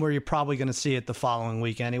the game where you're probably going to see it the following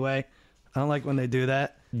week anyway. I don't like when they do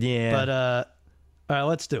that. Yeah. But all right,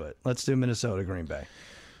 let's do it. Let's do Minnesota-Green Bay.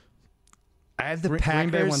 I have the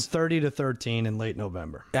Packers. Green Bay won 30-13 in late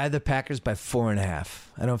November. I have the Packers by 4.5.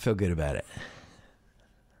 I don't feel good about it.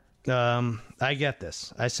 I get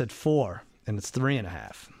this. I said 4, and it's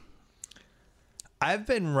 3.5. I've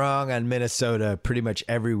been wrong on Minnesota pretty much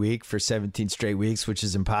every week for 17 straight weeks, which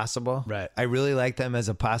is impossible. Right. I really like them as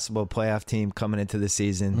a possible playoff team coming into the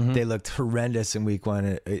season. Mm-hmm. They looked horrendous in week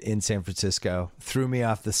 1 in San Francisco. Threw me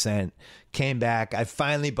off the scent. Came back. I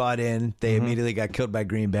finally bought in. They immediately got killed by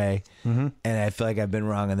Green Bay. Mm-hmm. And I feel like I've been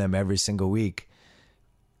wrong on them every single week.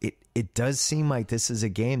 It does seem like this is a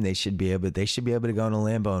game they should be able to go into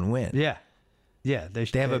Lambeau and win. Yeah. Yeah, they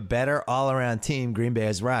have a better all-around team. Green Bay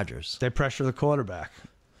has Rodgers. They pressure the quarterback.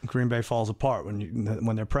 Green Bay falls apart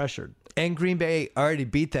when they're pressured. And Green Bay already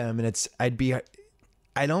beat them, and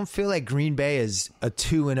I don't feel like Green Bay is a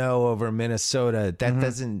 2-0 over Minnesota. That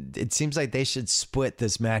doesn't. It seems like they should split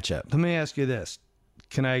this matchup. Let me ask you this: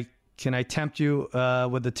 Can I tempt you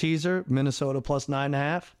with the teaser? Minnesota plus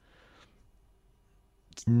 9.5.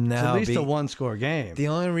 No, it's at least a one-score game. The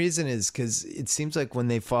only reason is because it seems like when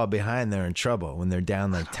they fall behind, they're in trouble. When they're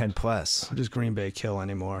down like 10 plus, how does Green Bay kill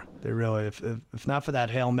anymore? They really, if not for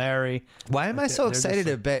that Hail Mary. Why am I so excited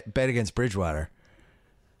to bet against Bridgewater?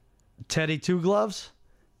 Teddy Two Gloves.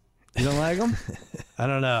 You don't like him? I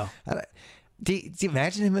don't know. Do you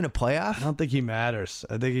imagine him in a playoff? I don't think he matters.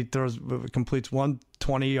 I think he completes one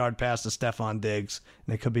 20-yard pass to Stephon Diggs,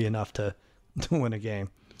 and it could be enough to win a game.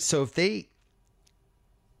 So if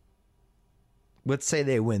let's say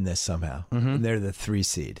they win this somehow, and they're the 3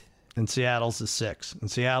 seed. And Seattle's the 6. And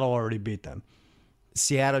Seattle already beat them.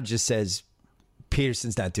 Seattle just says,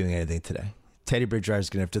 Peterson's not doing anything today. Teddy Bridgewater's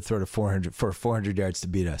going to have to throw for 400 yards to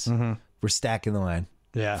beat us. Mm-hmm. We're stacking the line.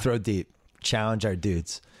 Yeah. Throw deep. Challenge our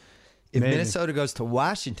dudes. If Minnesota goes to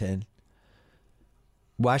Washington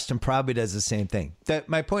probably does the same thing.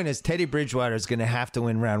 My point is Teddy Bridgewater is going to have to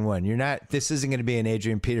win round 1. This isn't going to be an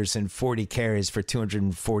Adrian Peterson 40 carries for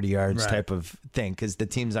 240 yards type of thing because the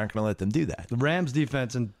teams aren't going to let them do that. The Rams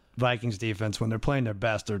defense and Vikings defense, when they're playing their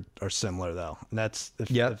best, are similar though. And that's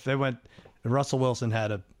if Russell Wilson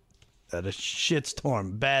had a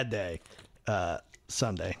shitstorm, bad day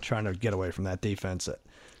Sunday, trying to get away from that defense.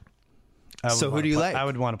 So who do you like? I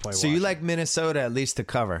would want to play. So you like Minnesota at least to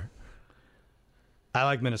cover? I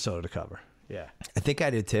like Minnesota to cover. Yeah. I think I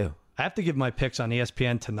do too. I have to give my picks on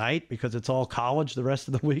ESPN tonight because it's all college the rest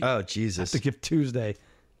of the week. Oh, Jesus. I have to give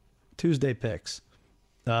Tuesday picks.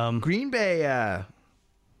 Green Bay, I'm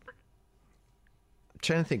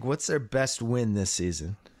trying to think, what's their best win this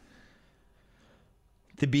season?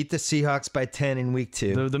 They beat the Seahawks by 10 in week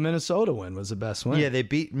 2. The Minnesota win was the best win. Yeah, they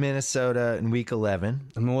beat Minnesota in week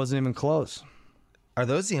 11. I mean, it wasn't even close. Are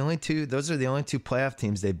those the only two? Those are the only 2 playoff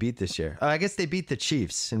teams they beat this year. Oh, I guess they beat the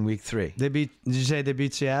Chiefs in week 3. Did you say they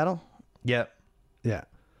beat Seattle? Yep. Yeah.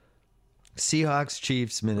 Seahawks,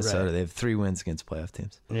 Chiefs, Minnesota. Right. They have 3 wins against playoff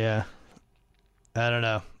teams. Yeah. I don't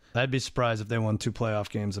know. I'd be surprised if they won 2 playoff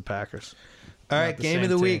games, the Packers. All right, game of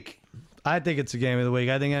the week. I think it's a game of the week.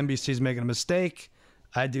 I think NBC's making a mistake.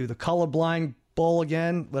 I do the colorblind bowl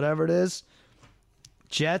again, whatever it is.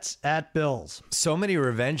 Jets at Bills. So many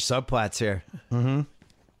revenge subplots here. Mm-hmm.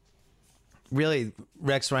 Really,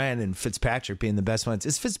 Rex Ryan and Fitzpatrick being the best ones.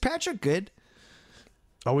 Is Fitzpatrick good?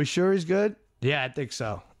 Are we sure he's good? Yeah, I think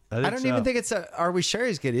so. I don't even think it's are we sure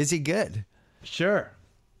he's good? Is he good? Sure.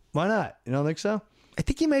 Why not? You don't think so? I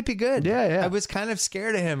think he might be good. Yeah. I was kind of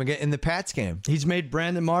scared of him in the Pats game. He's made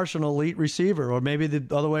Brandon Marshall an elite receiver, or maybe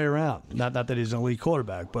the other way around. Not that he's an elite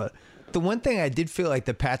quarterback, but... The one thing I did feel like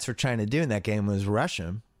the Pats were trying to do in that game was rush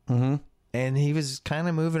him. Mm-hmm. And he was kind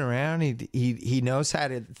of moving around. He knows how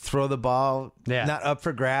to throw the ball, not up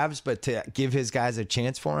for grabs, but to give his guys a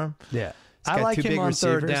chance for him. Yeah. I like him on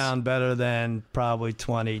third down better than probably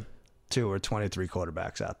 22 or 23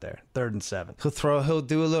 quarterbacks out there. 3rd and 7. He'll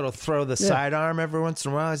do a little throw the sidearm every once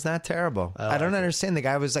in a while. It's not terrible. I don't understand. The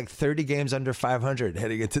guy was like 30 games under 500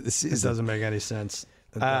 heading into the season. It doesn't make any sense.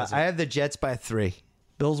 I have the Jets by 3.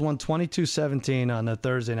 Bills won 22-17 on the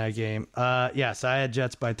Thursday night game. Yes, I had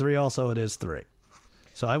Jets by 3. Also, it is 3.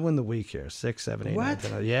 So I win the week here. 6, 7, 8. What?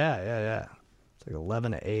 9, 10. Yeah. It's like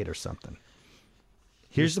 11-8 or something.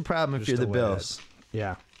 Here's the problem if you're the Bills.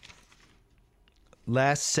 Yeah.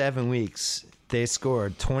 Last 7 weeks, they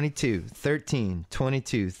scored 22, 13,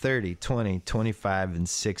 22, 30, 20, 25, and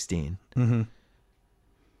 16. Mm-hmm.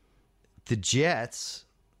 The Jets...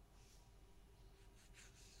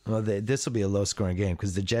 Well, this will be a low-scoring game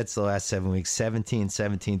because the Jets the last 7 weeks, 17,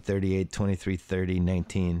 17, 38, 23, 30,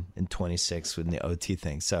 19, and 26 with the OT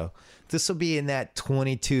thing. So this will be in that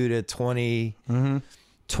 22 to 20,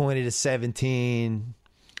 20 to 17.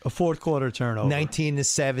 A fourth quarter turnover. 19 to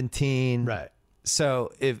 17. Right.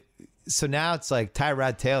 So now it's like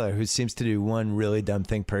Tyrod Taylor, who seems to do one really dumb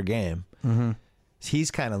thing per game. Mm-hmm. He's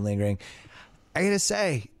kind of lingering. I got to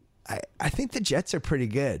say, I think the Jets are pretty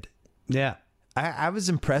good. Yeah. I was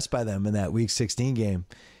impressed by them in that Week 16 game.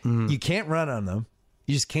 You can't run on them.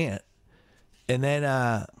 You just can't. And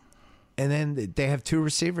then they have two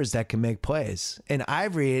receivers that can make plays. And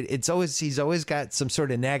Ivory, he's always got some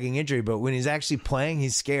sort of nagging injury, but when he's actually playing,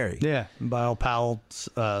 he's scary. Yeah. Bio Powell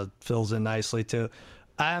fills in nicely too.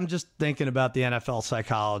 I'm just thinking about the NFL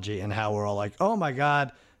psychology and how we're all like, oh my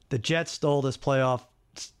God, the Jets stole this playoff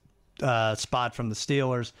spot from the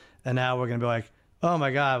Steelers, and now we're going to be like, oh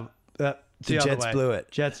my God, the Jets blew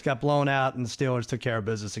it. Jets got blown out, and the Steelers took care of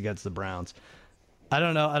business against the Browns. I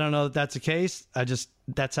don't know that that's the case.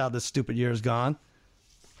 That's how this stupid year has gone.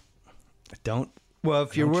 Well,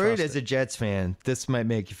 if you're worried as a Jets fan, this might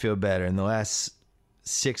make you feel better. In the last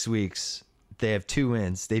 6 weeks, they have 2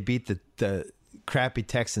 wins. They beat the crappy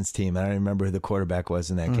Texans team. I don't remember who the quarterback was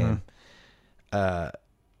in that game.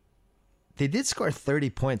 They did score 30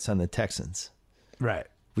 points on the Texans. Right.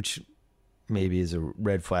 Which maybe is a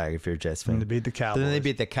red flag if you're a Jets fan. And they beat the Cowboys. But then they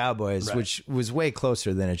beat the Cowboys, right. Which was way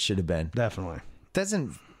closer than it should have been. Definitely.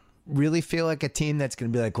 Doesn't really feel like a team that's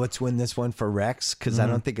going to be like, let's win this one for Rex, because I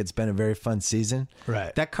don't think it's been a very fun season.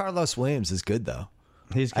 Right. That Carlos Williams is good, though.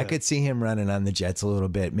 He's good. I could see him running on the Jets a little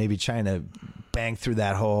bit, maybe trying to bang through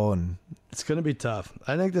that hole. And it's going to be tough.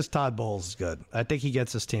 I think this Todd Bowles is good. I think he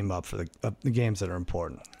gets his team up for the games that are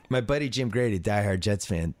important. My buddy Jim Grady, diehard Jets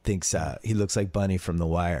fan, thinks he looks like Bunny from The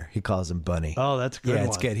Wire. He calls him Bunny. Oh, that's a good. Yeah,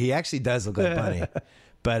 it's good. He actually does look like Bunny.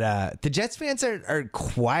 But the Jets fans are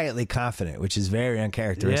quietly confident, which is very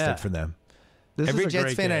uncharacteristic for them. Every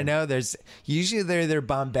Jets fan I know, they're either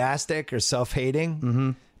bombastic or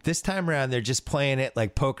self-hating. This time around, they're just playing it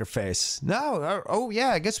like poker face. No,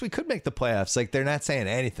 I guess we could make the playoffs. Like, they're not saying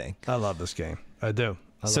anything. I love this game. I do.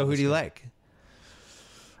 So who do you like?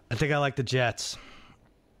 I think I like the Jets.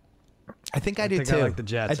 I think I do too. I like the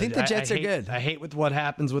Jets. I think the Jets are good. I hate with what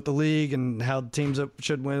happens with the league and how teams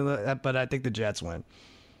should win, but I think the Jets win.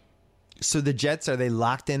 So the Jets, are they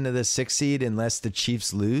locked into the 6th seed unless the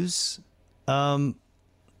Chiefs lose? I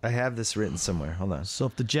have this written somewhere. Hold on. So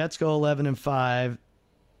if the Jets go 11-5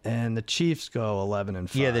 and the Chiefs go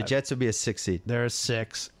 11-5, yeah, the Jets would be a 6th seed. They're a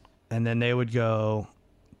 6, and then they would go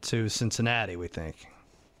to Cincinnati, we think.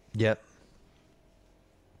 Yep.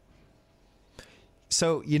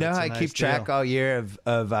 So you know how I keep track all year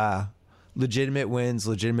of legitimate wins,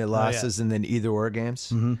 legitimate losses, and then either or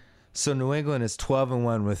games? So New England is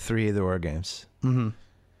 12-1 with 3 either or games.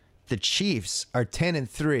 The Chiefs are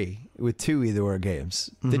 10-3 with 2 either or games.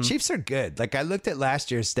 The Chiefs are good. Like, I looked at last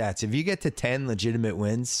year's stats. If you get to 10 legitimate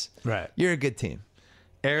wins, you're a good team.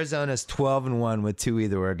 Arizona's 12-1 with 2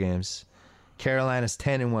 either or games. Carolina's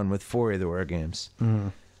 10-1 with 4 either or games.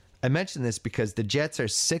 I mentioned this because the Jets are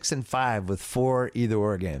 6-5 with 4 either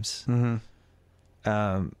or games.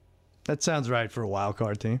 That sounds right for a wild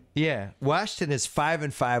card team. Yeah. Washington is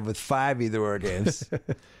 5-5 with 5 either or games.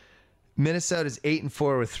 Minnesota's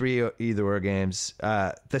 8-4 with 3 either or games.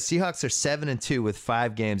 The Seahawks are 7-2 with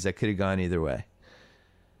 5 games that could have gone either way.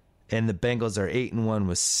 And the Bengals are 8-1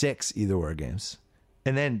 with 6 either or games.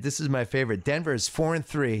 And then this is my favorite. Denver is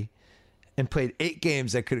 4-3 and played 8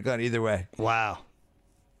 games that could have gone either way. Wow.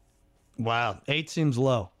 8 seems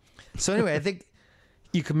low. So anyway, I think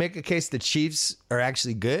you can make a case the Chiefs are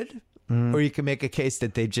actually good, or you can make a case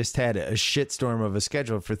that they just had a shitstorm of a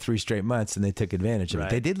schedule for 3 straight months and they took advantage of it.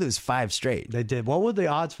 They did lose 5 straight. They did. What were the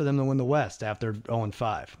odds for them to win the West after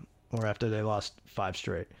 0-5, or after they lost 5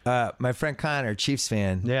 straight? My friend Connor, Chiefs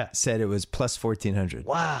fan, said it was plus 1,400.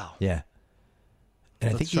 Wow. Yeah.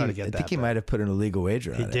 And I think he might have put an illegal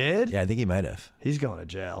wager on it. He did? Yeah, I think he might have. He's going to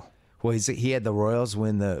jail. Well, he had the Royals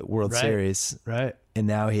win the World Series, and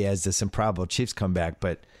now he has this improbable Chiefs comeback.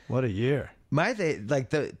 But what a year!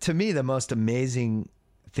 To me, the most amazing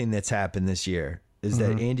thing that's happened this year is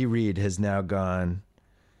that Andy Reid has now gone.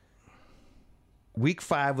 Week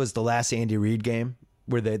 5 was the last Andy Reid game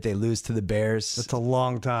where they lose to the Bears. That's a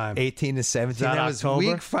long time. 18-17. That was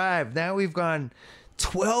Week 5. Now we've gone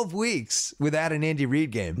 12 weeks without an Andy Reid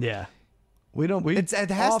game. Yeah, it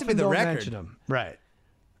has to be the record. Mention him. Right.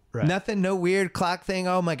 Nothing, no weird clock thing.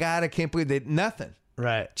 Oh my God, I can't believe it. Nothing.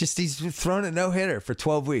 Right. Just he's thrown a no-hitter for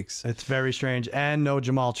 12 weeks. It's very strange. And no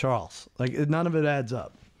Jamal Charles. Like, none of it adds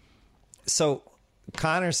up. So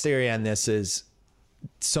Connor's theory on this is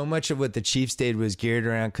so much of what the Chiefs did was geared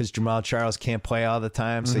around because Jamal Charles can't play all the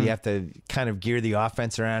time. So you have to kind of gear the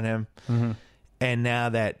offense around him. And now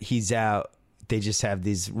that he's out, they just have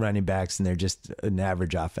these running backs, and they're just an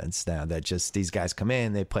average offense now. That just these guys come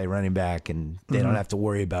in, they play running back, and they don't have to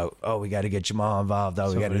worry about, we got to get Jamal involved.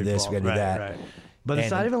 We got to do this, we got to do that. Right. But it's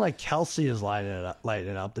not even like Kelsey is lighting it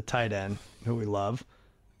up, the tight end who we love.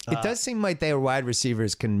 It does seem like their wide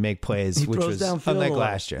receivers can make plays, which was unlike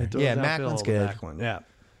last year. Yeah, Macklin's good. Yeah.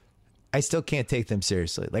 I still can't take them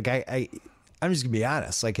seriously. Like I'm just gonna be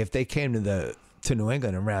honest. Like if they came to New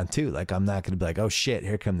England in round 2, like I'm not gonna be like, oh shit,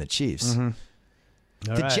 here come the Chiefs.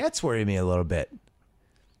 Mm-hmm. The Jets worry me a little bit.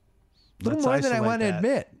 A little more than I want to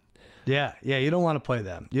admit. Yeah, you don't want to play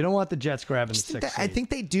them. You don't want the Jets grabbing the 6th seed. I think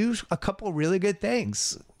they do a couple really good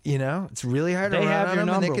things. You know, it's really hard to run on them,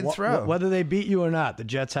 and they can throw. Whether they beat you or not, the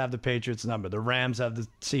Jets have the Patriots number. The Rams have the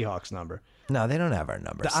Seahawks number. No, they don't have our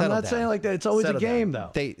number. I'm not saying like that. It's always a game, though.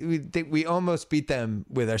 We almost beat them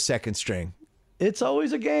with our second string. It's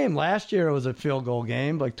always a game. Last year it was a field goal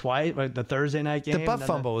game, like twice, like the Thursday night game. The butt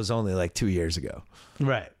fumble was only like 2 years ago.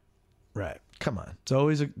 Right. Come on. It's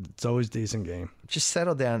always a decent game. Just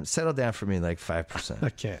settle down for me like 5%. I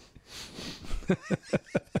can't.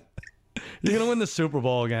 You're gonna win the Super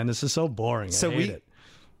Bowl again. This is so boring. I hate it.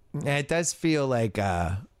 It does feel like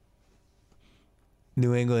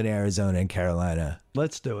New England, Arizona, and Carolina.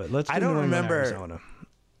 Let's do it. Let's do I don't New England, remember. Arizona.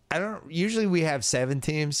 Usually we have 7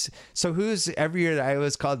 teams. So every year I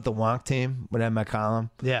always called it the Wonk team when I had my column.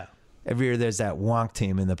 Yeah. Every year there's that Wonk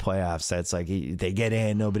team in the playoffs that's like they get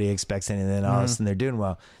in, nobody expects anything, and all of a sudden they're doing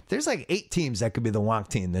well. There's like 8 teams that could be the Wonk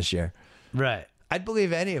team this year. Right. I'd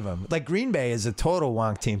believe any of them. Like Green Bay is a total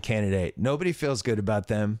Wonk team candidate. Nobody feels good about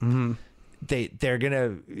them. Mm-hmm. They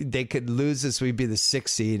could lose this week, be the 6th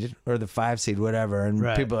seed or the 5 seed, whatever, and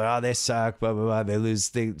people are they suck, blah blah blah. They lose,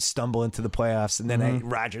 they stumble into the playoffs, and then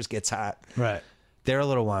Rodgers gets hot. Right. They're a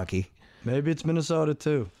little wonky. Maybe it's Minnesota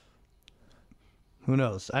too. Who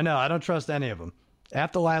knows? I know. I don't trust any of them.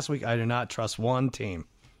 After last week, I do not trust one team.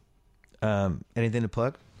 Anything to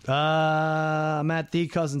plug? I'm at the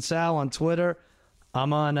Cousin Sal on Twitter.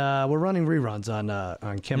 I'm on. We're running reruns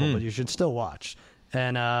on Kimmel, but you should still watch.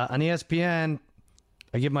 And on ESPN,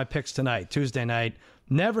 I give my picks tonight, Tuesday night.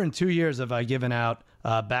 Never in 2 years have I given out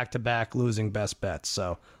back-to-back losing best bets.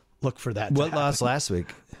 So look for that. What lost last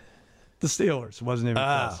week? The Steelers. Wasn't even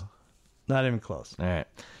close. Not even close. All right.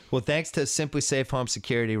 Well, thanks to Simply Safe Home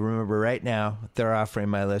Security. Remember, right now, they're offering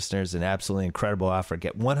my listeners an absolutely incredible offer.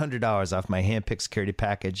 Get $100 off my hand-picked security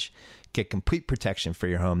package. Get complete protection for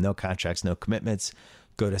your home. No contracts, no commitments.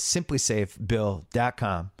 Go to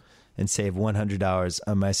simplysafebill.com and save $100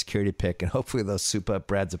 on my security pick. And hopefully they'll soup up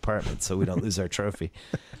Brad's apartment so we don't lose our trophy.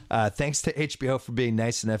 Thanks to HBO for being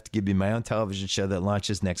nice enough to give me my own television show that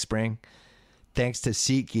launches next spring. Thanks to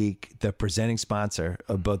SeatGeek, the presenting sponsor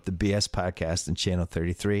of both the BS podcast and Channel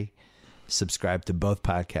 33. Subscribe to both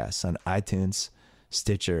podcasts on iTunes,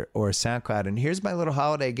 Stitcher, or SoundCloud. And here's my little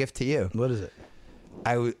holiday gift to you. What is it?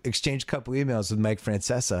 I exchanged a couple emails with Mike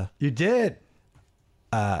Francesa. You did?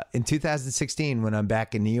 In 2016, when I'm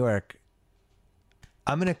back in New York,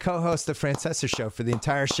 I'm going to co-host the Francesa show for the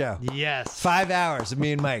entire show. Yes. 5 hours of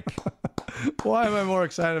me and Mike. Why am I more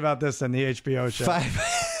excited about this than the HBO show?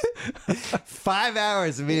 5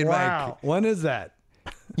 hours of me and Mike. Wow. When is that?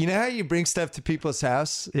 You know how you bring stuff to people's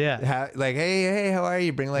house? Yeah. Like, hey, how are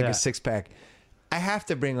you? Bring like a 6-pack. I have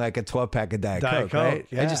to bring like a 12-pack of Diet Coke, right?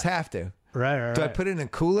 Yeah. I just have to. Right. Do I put it in a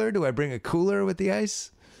cooler? Do I bring a cooler with the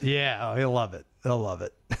ice? Yeah. Oh, he'll love it. He'll love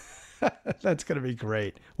it. That's going to be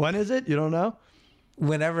great. When is it? You don't know?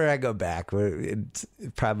 Whenever I go back. It's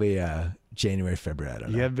probably January, February. I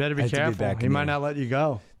don't know. You better be careful. He might not let you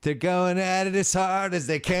go. They're going at it as hard as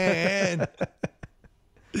they can.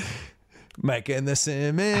 Mike and the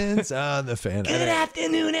Simmons on the fan. Good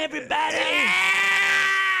afternoon, everybody.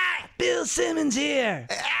 Bill Simmons here.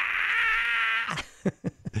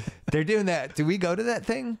 They're doing that. Do we go to that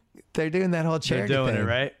thing? They're doing that whole charity thing. They're doing it,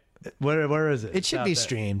 right? Where is it? It should be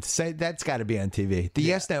streamed. So that's got to be on TV. The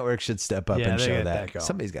Yes Network should step up and show that.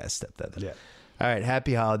 Somebody's got to step that up. Yeah. All right.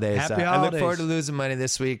 Happy holidays. Happy holidays. I look forward to losing money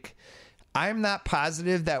this week. I'm not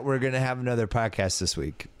positive that we're going to have another podcast this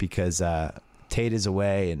week because Tate is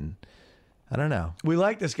away and I don't know. We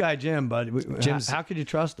like this guy, Jim, but how could you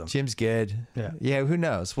trust him? Jim's good. Yeah. Who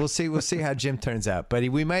knows? We'll see. We'll see how Jim turns out. But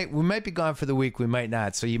we might be gone for the week. We might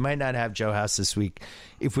not. So you might not have Joe House this week.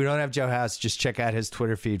 If we don't have Joe House, just check out his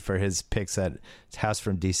Twitter feed for his picks at House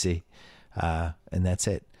from DC. And that's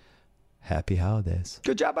it. Happy holidays.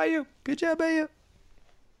 Good job by you. Good job by you.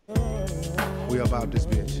 We about this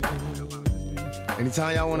bitch.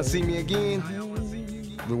 Anytime y'all want to see me again,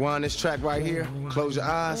 rewind this track right here, close your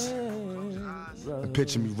eyes, and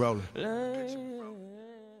picture me rolling.